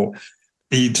therefore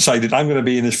he decided I'm going to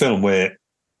be in this film where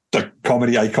the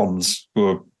comedy icons who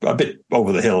are a bit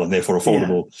over the hill and therefore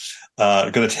affordable are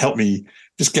going to help me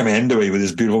just get my end away with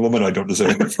this beautiful woman I don't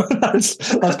deserve. that's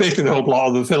basically the whole plot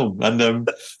of the film. And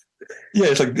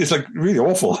it's like really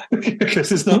awful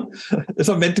because it's not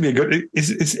meant to be a good.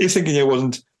 It's thinking it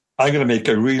wasn't. I'm going to make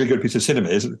a really good piece of cinema.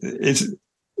 It's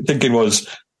thinking was.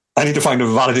 I need to find a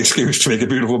valid excuse to make a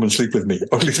beautiful woman sleep with me,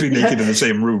 or at least be naked in the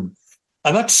same room.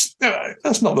 And that's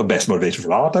not the best motivation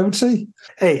for art, I would say.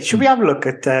 Hey, should we have a look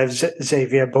at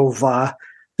Xavier Beauvoir?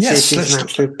 Yes. See if he's an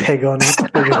absolute pig on it.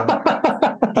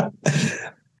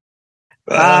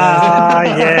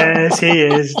 Yes, he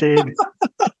is, dude.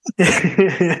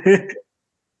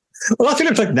 Well, that's what he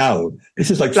looks like now. This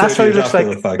is like that's what he looks like.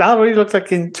 The fact. That's what he looked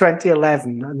like in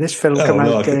 2011, and this film came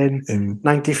out in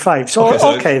 95.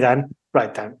 So okay then.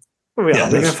 Right then. We're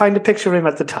going to find a picture of him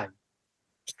at the time.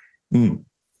 Hang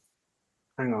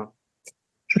on.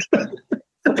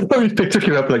 His picture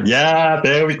came up like, yeah,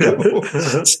 there we go.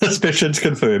 Suspicions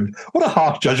confirmed. What a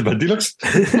harsh judgment. He looks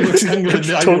younger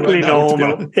than I totally right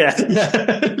normal. Now,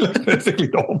 yeah, he looks perfectly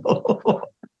normal.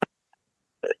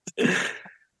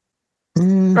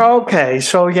 Okay,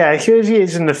 so here he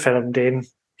is in the film, Dean.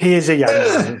 He is a young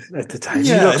man at the time.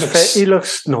 Yeah, he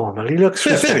looks normal. He looks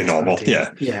very normal.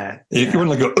 Yeah. You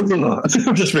wouldn't go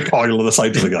just recoil on the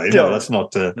side of the guy. No, that's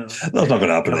not going to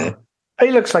happen there.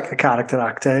 He looks like a character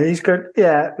actor. He's good.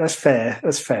 Yeah, that's fair.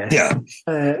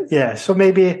 Yeah. So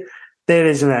maybe there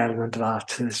is an element of art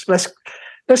to this. Let's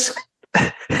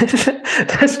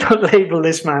not label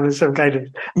this man as some kind of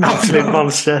absolute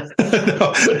monster.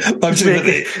 No, I'm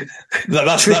saying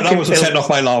that was setting off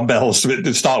my alarm bells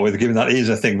to start with, given that is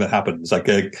a thing that happens. Like,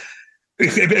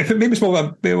 if maybe it's more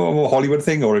a Hollywood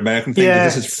thing or American thing. Yeah.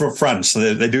 This is for France.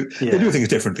 They do things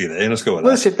differently there. Let's go with that.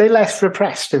 Listen, they're less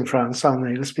repressed in France, aren't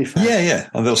they? Let's be fair. Yeah,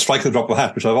 and they'll strike at the drop of a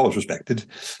hat, which I've always respected.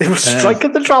 They will strike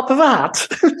at the drop of a hat.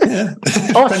 Yeah.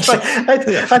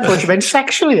 I thought you meant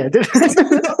sexually. I did.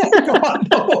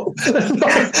 No.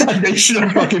 A nation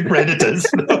of fucking predators.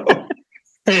 No.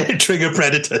 Trigger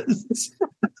predators.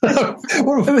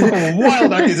 What a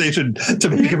wild accusation to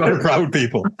make about proud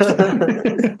people.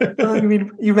 I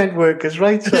mean, you meant workers,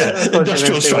 right? So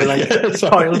industrial strike. Like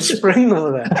Coiled spring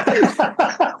over there.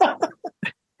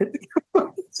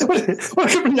 What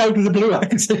coming out of the blue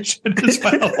accusation as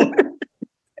well?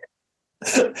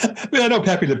 I know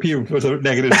Pepe Le Pew was a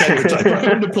negative stereotype. I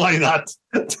wouldn't apply that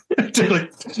to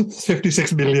like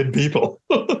 56 million people.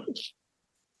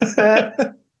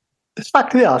 Back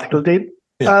to the article, Dean.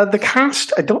 Yeah. The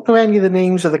cast, I don't know any of the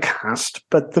names of the cast,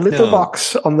 but the little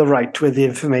box on the right with the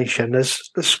information has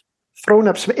thrown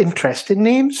up some interesting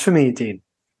names for me, Dean.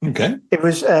 Okay. It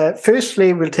was,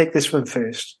 firstly, we'll take this one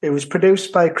first. It was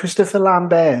produced by Christopher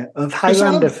Lambert of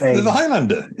Highlander fame. The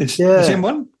Highlander. It's the same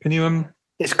one? Can you...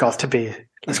 It's got to be.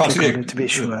 Let's click on it to be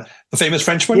sure. The famous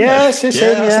French one? Yes, it's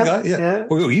him, that's the guy, yeah.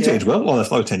 Oh, he's aged well. Well,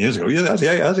 that's like 10 years ago. Yeah, he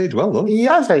has aged well, though. He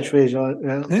has aged well.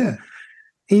 Yeah.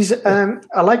 He's,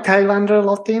 I liked Highlander a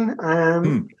lot, Dean.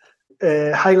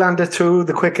 Highlander 2,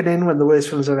 The Quickening, one of the worst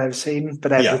films I've ever seen,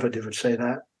 but everybody would say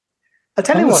that. I'll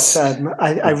tell you what,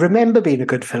 I remember being a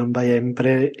good film by him, but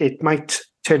it might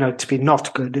turn out to be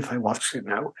not good if I watch it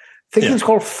now. I think it was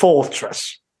called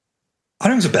Fortress. I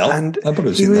rings a bell. And I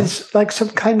probably he seen was like some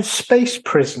kind of space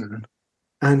prison,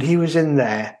 and he was in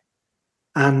there,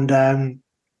 and I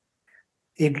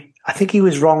think he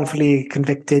was wrongfully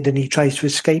convicted, and he tries to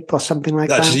escape or something like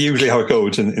that. That's usually how it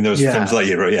goes in those films of that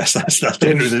era. Yes, that's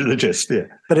generally the gist. Yeah,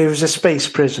 but it was a space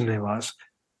prison. It was.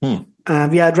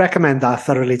 I'd recommend that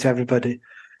thoroughly to everybody.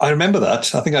 I remember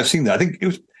that. I think I've seen that. I think it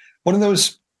was one of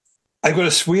those. I've got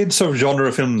a weird sort of genre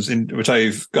of films in which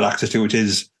I've got access to, which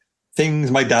is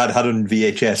things my dad had on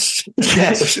VHS.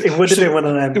 Yes, it would have been one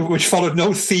of them. Which followed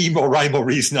no theme or rhyme or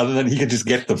reason other than he could just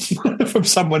get them from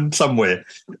someone somewhere.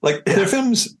 Like there are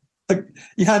films like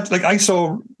you had, like I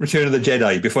saw Return of the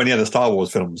Jedi before any other Star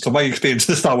Wars films. So my experience of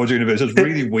the Star Wars universe is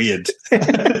really weird.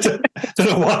 Don't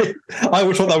know why. I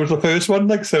always thought that was the first one.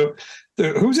 Like, so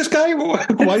who's this guy?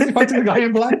 Why is he fighting the guy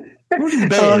in black? Who's the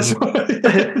bears?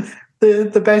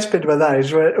 The best bit about that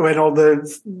is when all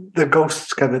the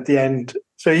ghosts come at the end.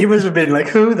 So he must have been like,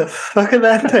 who the fuck are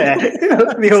that there?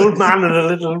 The old man and a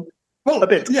little... Well, a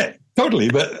bit. Yeah, totally.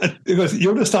 But because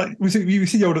Yoda you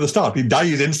see Yoda at the start, he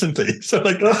dies instantly. So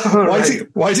like,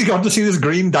 why is he gone to see this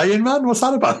green dying man? What's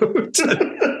that about?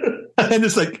 And then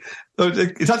it's like,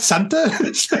 is that Santa?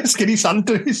 Skinny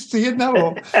Santa he's seeing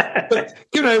now? But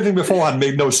given everything beforehand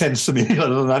made no sense to me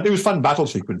other than that. It was fun battle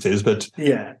sequences, but...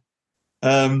 Yeah.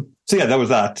 So yeah, that was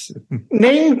that.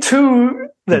 Name two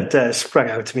that sprung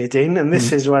out to me, Dean, and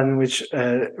this is one which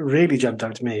really jumped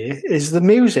out to me, is the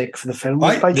music for the film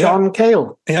by John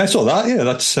Cale. Yeah, I saw that. Yeah,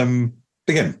 that's,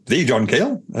 again, the John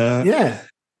Cale. Yeah.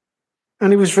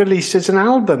 And it was released as an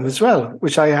album as well,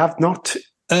 which I have not...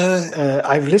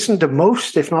 I've listened to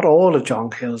most, if not all, of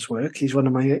John Cale's work. He's one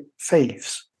of my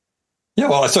faves. Yeah,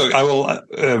 well, so I will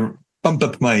bump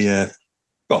up my...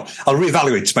 I'll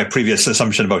reevaluate my previous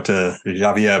assumption about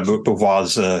Javier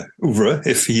Beauvoir's oeuvre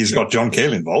if he's got John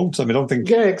Cale involved. I mean, I don't think.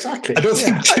 Yeah, exactly. I don't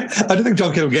think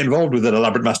John Cale will get involved with an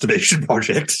elaborate masturbation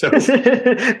project. So.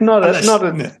 not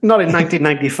in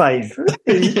 1995.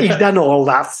 He'd done all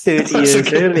that 30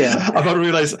 years earlier. I've got to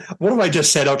realise what have I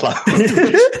just said out loud.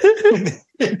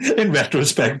 In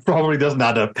retrospect, probably doesn't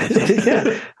add up.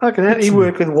 Yeah, how can he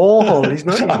work with Warhol? He's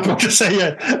not. I'm going to say,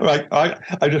 yeah, right.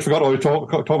 I just forgot what I was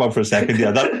talking about for a second. Yeah,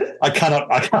 that I cannot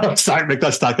make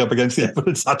that stack up against the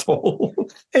evidence at all.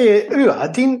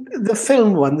 Dean, the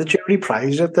film won the jury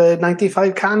prize at the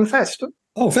 '95 Cannes Fest.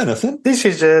 Oh, fair enough then. This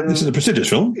is a prestigious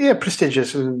film. Yeah,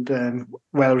 prestigious and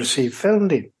well received film.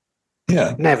 Dean.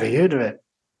 Yeah, never heard of it.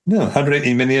 No,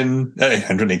 118 minutes,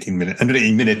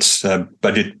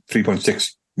 budget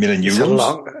 3.6 million euros. It's a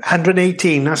long,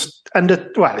 118, that's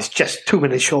it's just 2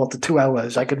 minutes short of 2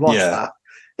 hours. I could watch that.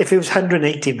 If it was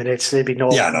 180 minutes, there'd be no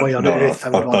way on earth I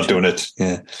would watch not doing it.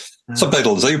 Yeah.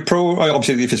 Subtitles, are you pro?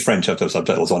 Obviously, if it's French, I have to have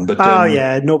subtitles on. But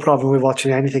yeah, no problem with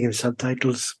watching anything in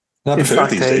subtitles. In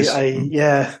fact,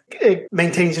 it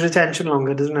maintains your attention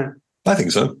longer, doesn't it? I think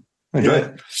so. I enjoy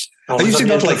it. I used to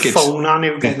not like it. Phone on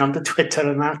you, getting onto Twitter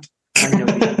and that.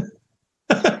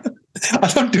 I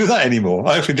don't do that anymore.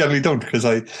 I actually generally don't because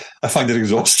I find it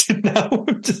exhausting now.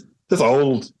 just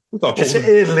old. Just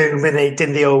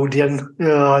illuminating the Odeon.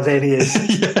 Oh, there he is.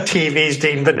 TV's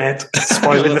Dean Burnett,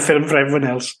 spoiling the film for everyone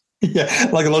else. Yeah,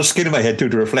 like a lot of skin in my head too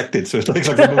to reflect it, so it's like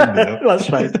a moon, you know? That's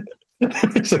right.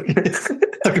 It's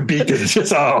like a beacon. It's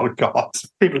just, oh, God.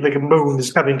 People think a moon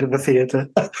is coming to the theatre.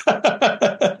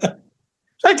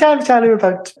 I tell you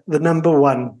about the number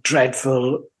one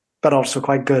dreadful, but also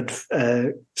quite good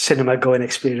cinema-going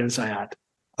experience I had.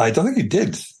 I don't think you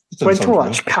did. Went to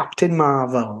watch Captain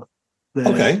Marvel.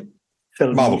 Film.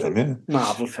 Marvel film, yeah.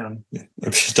 Marvel film. Yeah.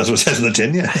 That's what it says in the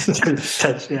tin, yeah. It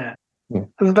does, yeah.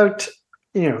 And about,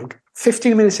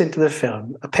 15 minutes into the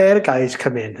film, a pair of guys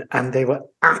come in and they were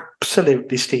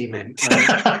absolutely steaming.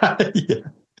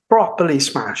 Properly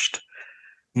smashed.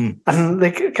 And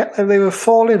they were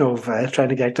falling over trying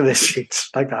to get to their seats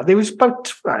like that. There was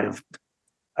about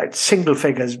single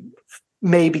figures,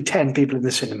 maybe 10 people in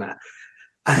the cinema.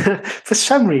 For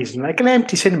some reason, like an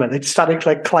empty cinema, they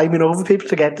started climbing over people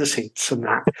to get the seats and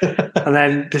that, and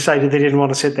then decided they didn't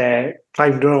want to sit there,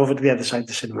 climbed over to the other side of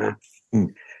the cinema.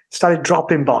 Started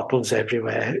dropping bottles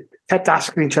everywhere. Kept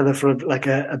asking each other for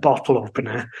a bottle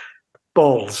opener.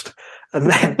 Balls. And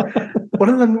then one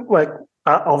of them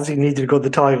obviously needed to go to the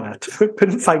toilet,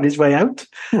 couldn't find his way out.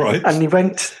 Right. And he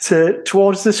went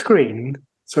towards the screen.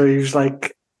 So he was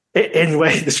in the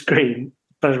way of the screen,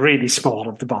 but really small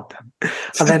at the bottom.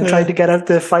 And then tried to get out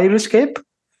the fire escape.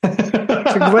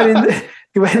 So he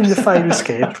He went in the fire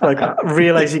escape, like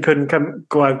realised he couldn't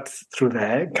go out through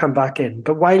there, come back in.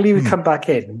 But while he would come back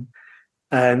in,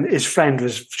 his friend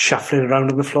was shuffling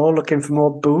around on the floor looking for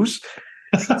more booze.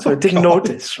 So I didn't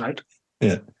notice, right?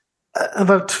 Yeah.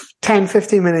 About 10,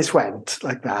 15 minutes went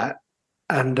like that.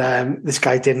 And this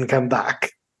guy didn't come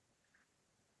back.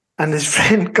 And his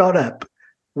friend got up,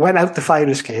 went out the fire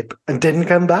escape, and didn't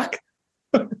come back.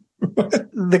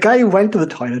 The guy who went to the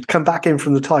toilet, come back in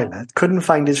from the toilet, couldn't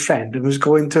find his friend, and was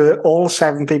going to all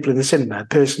 7 people in the cinema,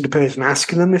 person to person,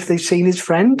 asking them if they've seen his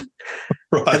friend.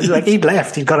 Right. Like, he'd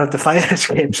left, he'd gone out the fire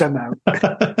escape somehow.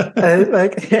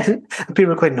 And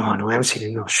people were going, no, I haven't seen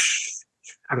him. No, shh.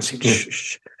 I haven't seen him.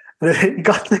 Shh. And he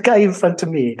got the guy in front of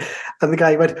me, and the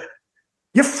guy went,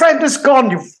 your friend is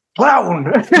gone, you clown.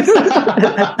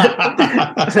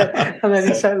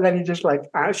 And then he just like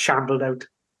shambled out.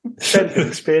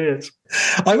 Experience.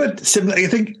 I would similar. I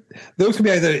think those can be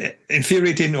either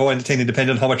infuriating or entertaining,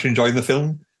 depending on how much you're enjoying the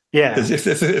film. Yeah. Because if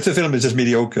the film is just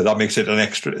mediocre, that makes it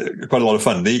quite a lot of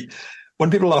fun. When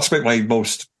people ask about my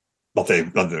most,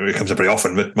 it comes up very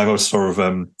often, but my most sort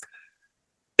of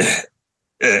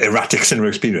erratic cinema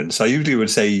experience, I usually would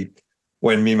say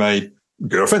when me and my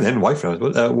girlfriend, then wife,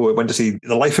 went to see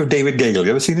The Life of David Gale.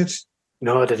 You ever seen it?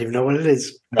 No, I don't even know what it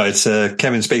is. No, it's a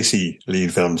Kevin Spacey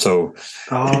lead film. So,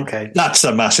 okay, that's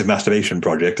a massive masturbation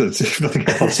project. It's nothing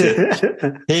else. Him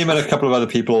and a couple of other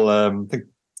people. I think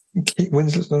Kate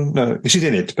Winslet. No, she's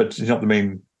in it, but she's not the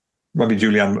main. Maybe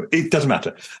Julianne. It doesn't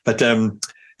matter. But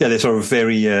they're sort of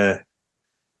very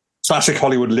classic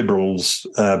Hollywood liberals,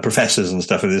 professors and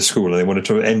stuff in this school, and they wanted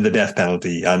to end the death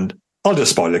penalty. And I'll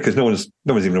just spoil it because no one's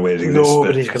even aware of this.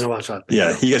 Nobody's going to watch that.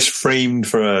 Yeah, he gets framed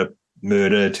for a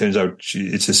murder. It turns out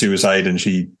it's a suicide and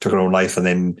she took her own life, and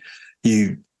then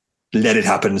he let it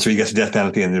happen, so he gets a death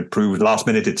penalty, and it proved last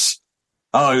minute it's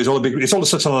all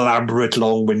such an elaborate,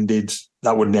 long-winded,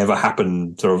 that would never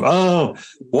happen sort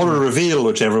of, what a reveal,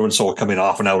 which everyone saw coming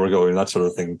half an hour ago and that sort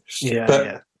of thing.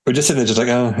 But we're just sitting there just like,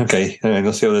 okay,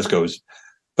 let's see how this goes.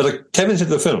 But like 10 minutes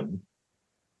into the film,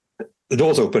 the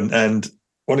doors open and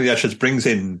one of the ushers brings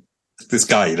in this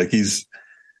guy, like he's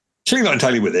chilling not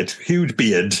entirely with it, huge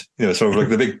beard, sort of like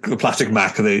the plastic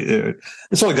Mac, the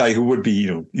sort of guy who would be,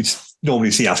 you'd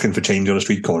normally see asking for change on a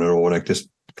street corner or like just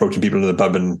approaching people in the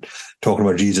pub and talking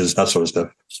about Jesus, that sort of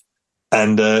stuff.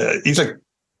 And he's like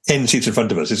 10 seats in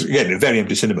front of us. It's, again, a very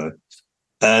empty cinema.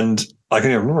 And I can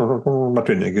hear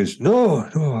muttering, and he goes, no,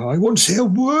 I won't say a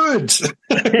word.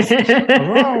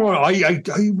 I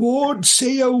won't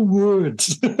say a word.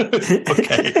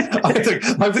 Okay.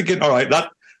 I'm thinking, all right,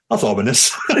 that's ominous.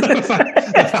 The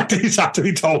fact that he's had to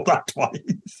be told that twice.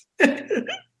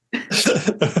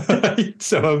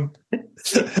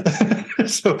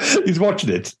 So he's watching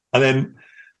it, and then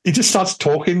he just starts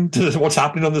talking to what's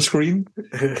happening on the screen.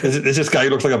 There's this guy who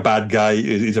looks like a bad guy.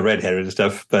 He's a red hair and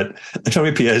stuff, but every time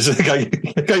he appears, the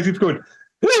guy keeps going,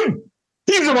 him!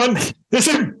 He's the one! It's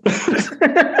him!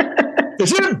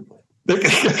 It's him! Then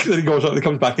he goes up, he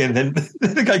comes back in, and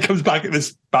then the guy comes back at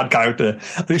this bad character,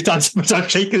 and he starts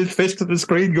shaking his fist at the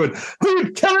screen, going,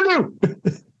 who? Tell him!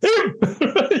 Him!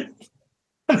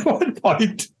 At one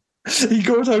point, he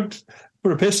goes out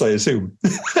for a piss, I assume.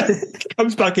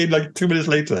 Comes back in like 2 minutes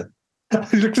later.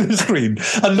 He looks at the screen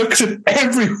and looks at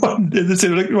everyone in the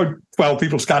cinema, like 12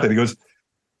 people scattered. He goes,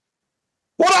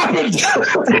 what happened?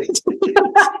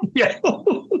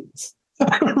 Yells.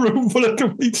 A room full of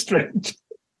complete strangers.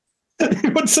 He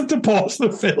wants them to pause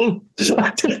the film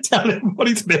and to tell him what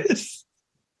he's missed.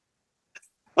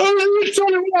 Oh, tell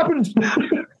him what happened.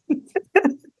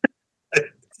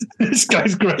 This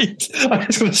guy's great. I'm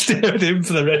just going to stare at him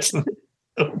for the rest of the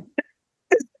film.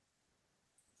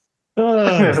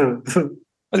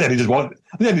 And then he just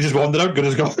wandered out, good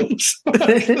as gold.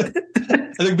 I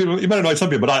think people, you might annoy some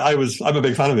people, but I'm a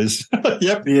big fan of his.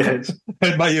 Yep. Yes.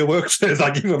 And my ear works.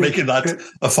 Thank you for making that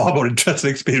a far more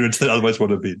interesting experience than it otherwise would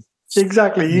have been.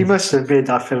 Exactly. You must have made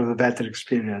that film a better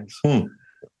experience.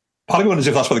 Part of me wonders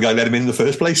if that's why the guy let him in the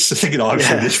first place, thinking, I've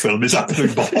seen this film, is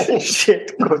absolute balls.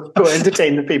 Shit, go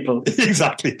entertain the people.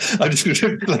 Exactly. I'm just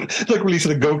going to, like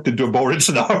releasing a goat into a boring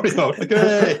scenario. Like,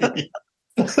 hey,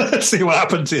 let's see what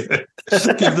happens here.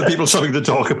 Give the people something to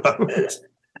talk about.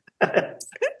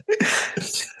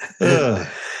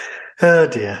 Oh,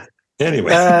 dear.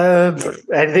 Anyway.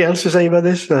 Anything else to say about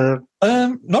this? Not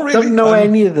really. Don't know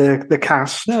any of the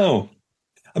cast. No.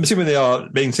 I'm assuming they are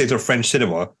mainstays of French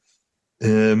cinema.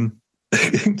 Two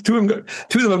of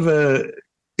them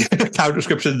have character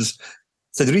descriptions.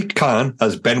 Cédric Kahn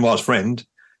as Benoit's friend,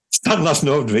 Stanislas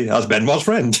Novy as Benoit's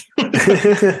friend.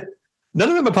 None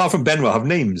of them, apart from Benoit, have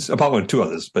names, apart from two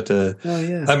others. But Oh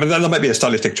yeah. I mean, that might be a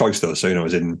stylistic choice, though. So,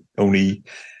 as in only,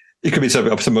 it could be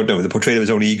something the portrayal of his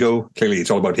own ego. Clearly,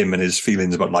 it's all about him and his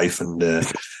feelings about life. And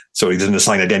so he doesn't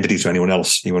assign identity to anyone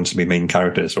else. He wants to be main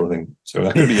character, sort of thing. So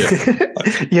that could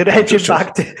be You're edging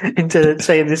back into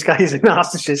saying this guy's a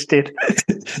narcissist, dude.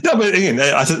 No, but again,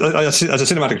 as a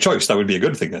cinematic choice, that would be a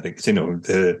good thing, I think.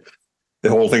 The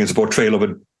whole thing is a portrayal of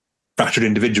a fractured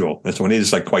individual. This one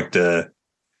is like quite.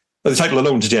 The title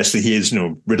alone suggests that he is,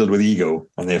 riddled with ego,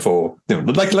 and therefore,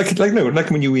 like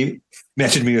when you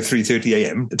message me at 3:30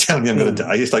 a.m. to tell me I'm going to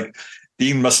die. It's like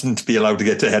Dean mustn't be allowed to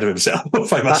get ahead of himself.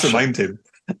 I must remind him,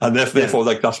 and therefore,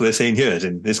 like that's what they're saying here. Is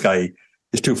in this guy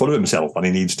is too full of himself, and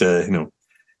he needs to,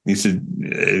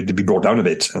 to be brought down a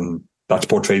bit, and that's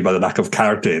portrayed by the lack of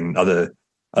character in other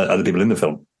people in the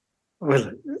film.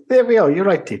 Well, there we are. You're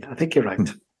right, Dean. I think you're right.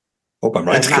 Hope I'm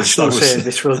right. National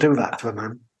Service will do that to a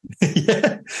man.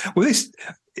 Yeah. Well,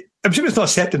 I'm sure it's not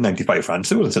set in 95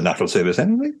 France. Well, it's a national service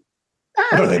anyway.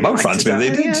 I don't know about France, maybe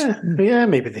they did. Yeah,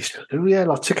 maybe they still do. Yeah,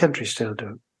 lots of countries still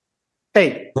do.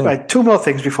 Hey, right, two more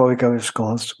things before we go to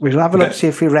scores. We'll have a look, see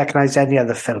if we recognise any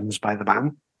other films by the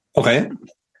man. Okay.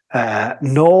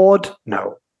 Nord,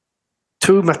 no.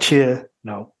 Too Mature,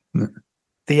 no.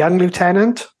 The Young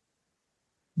Lieutenant?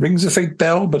 Rings a fake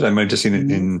bell, but I might have seen it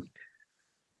in...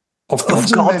 Of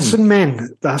Gods and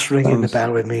Men. That's ringing the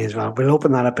bell with me as well. We'll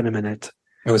open that up in a minute.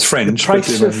 It was French.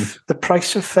 The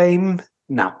Price of Fame?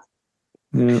 No.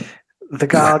 Yeah. The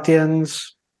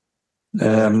Guardians?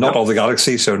 Not All the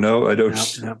Galaxy, so no, I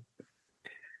don't. No.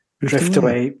 Drift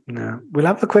Away? No. We'll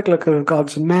have a quick look at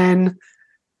Gods and Men.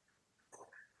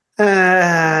 No,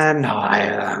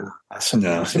 I don't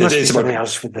know. It is something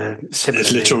else with the similar.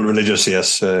 It's literal religious,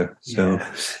 yes. I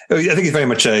think it's very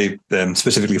much a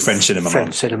specifically French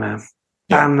cinema.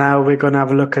 Yeah. And now we're going to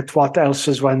have a look at what else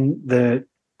has won the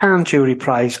Cannes Jury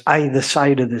Prize either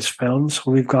side of this film.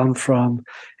 So we've gone from,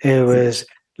 it was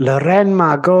La Reine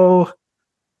Margot.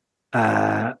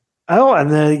 And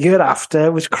the year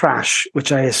after was Crash,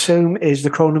 which I assume is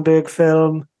the Cronenberg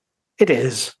film. It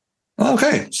is.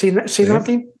 Okay. Seen that,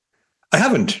 Dean? I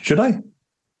haven't. Should I?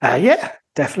 Yeah,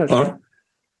 definitely. Oh,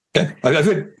 okay. I've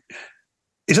heard.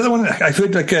 Is that the one? I've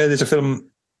heard like there's a film.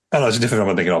 Oh no, it's a different film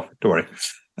I'm thinking of. Don't worry.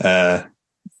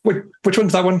 Which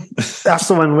one's that one? That's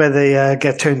the one where they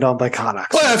get turned on by car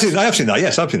accidents. Oh, I have seen that.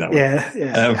 Yes, I've seen that one.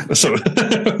 Yeah. So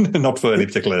not for any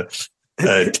particular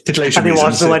titillation. And it reasons.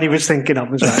 was the one he was thinking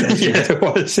of as well. Yeah, it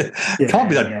was. Can't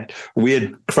be that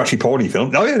weird, crashy, porny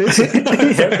film. Oh, yeah, it is.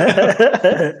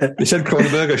 You said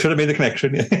Cronenberg. I should have made the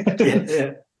connection.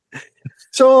 Yeah.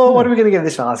 So, what are we going to give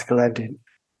this article then, Dean?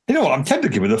 You know what? I'm tempted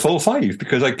to give it a full 5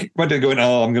 because I went to going,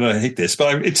 I'm going to hate this,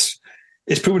 but it's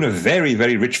proven a very,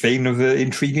 very rich vein of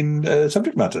intriguing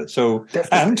subject matter. So,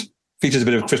 definitely. And features a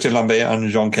bit of Christian Lambert and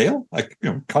Jean Cale. I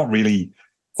can't really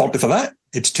fault it for that.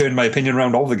 It's turned my opinion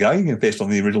around of the guy based on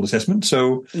the original assessment.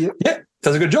 So, yeah,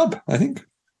 does a good job, I think.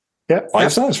 Yep.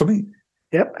 5 stars for me.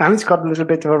 Yep. And it's got a little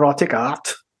bit of erotic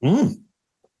art.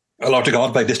 Erotic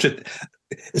art by district.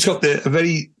 It's got a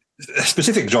very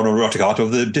specific genre of erotic art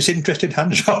of the disinterested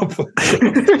hand job.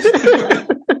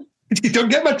 You don't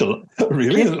get much,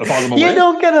 really. You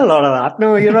don't get a lot of that.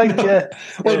 No, you're right. Yeah.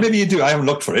 Well, maybe you do. I haven't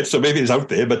looked for it, so maybe it's out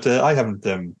there, but I haven't.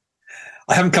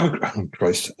 I haven't come across. Oh,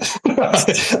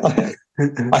 Christ.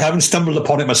 I haven't stumbled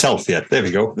upon it myself yet. There we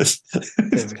go. Twist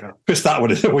that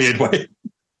one in a weird way.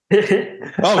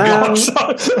 Oh,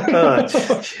 God.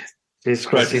 Jesus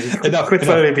Christ. Quit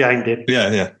following behind it.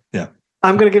 Yeah.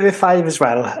 I'm going to give it 5 as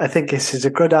well. I think this is a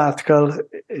good article.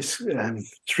 It's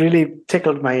really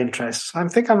tickled my interest. I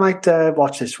think I might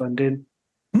watch this one, Dean.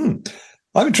 I'm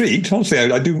intrigued. Honestly,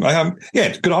 I do. I am. Yeah,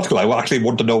 it's a good article. I actually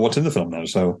want to know what's in the film now,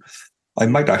 so I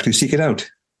might actually seek it out.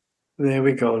 There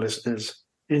we go, listeners.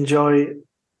 Enjoy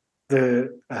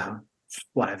the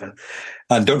whatever.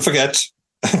 And don't forget.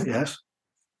 Yes.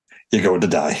 You're going to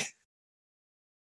die.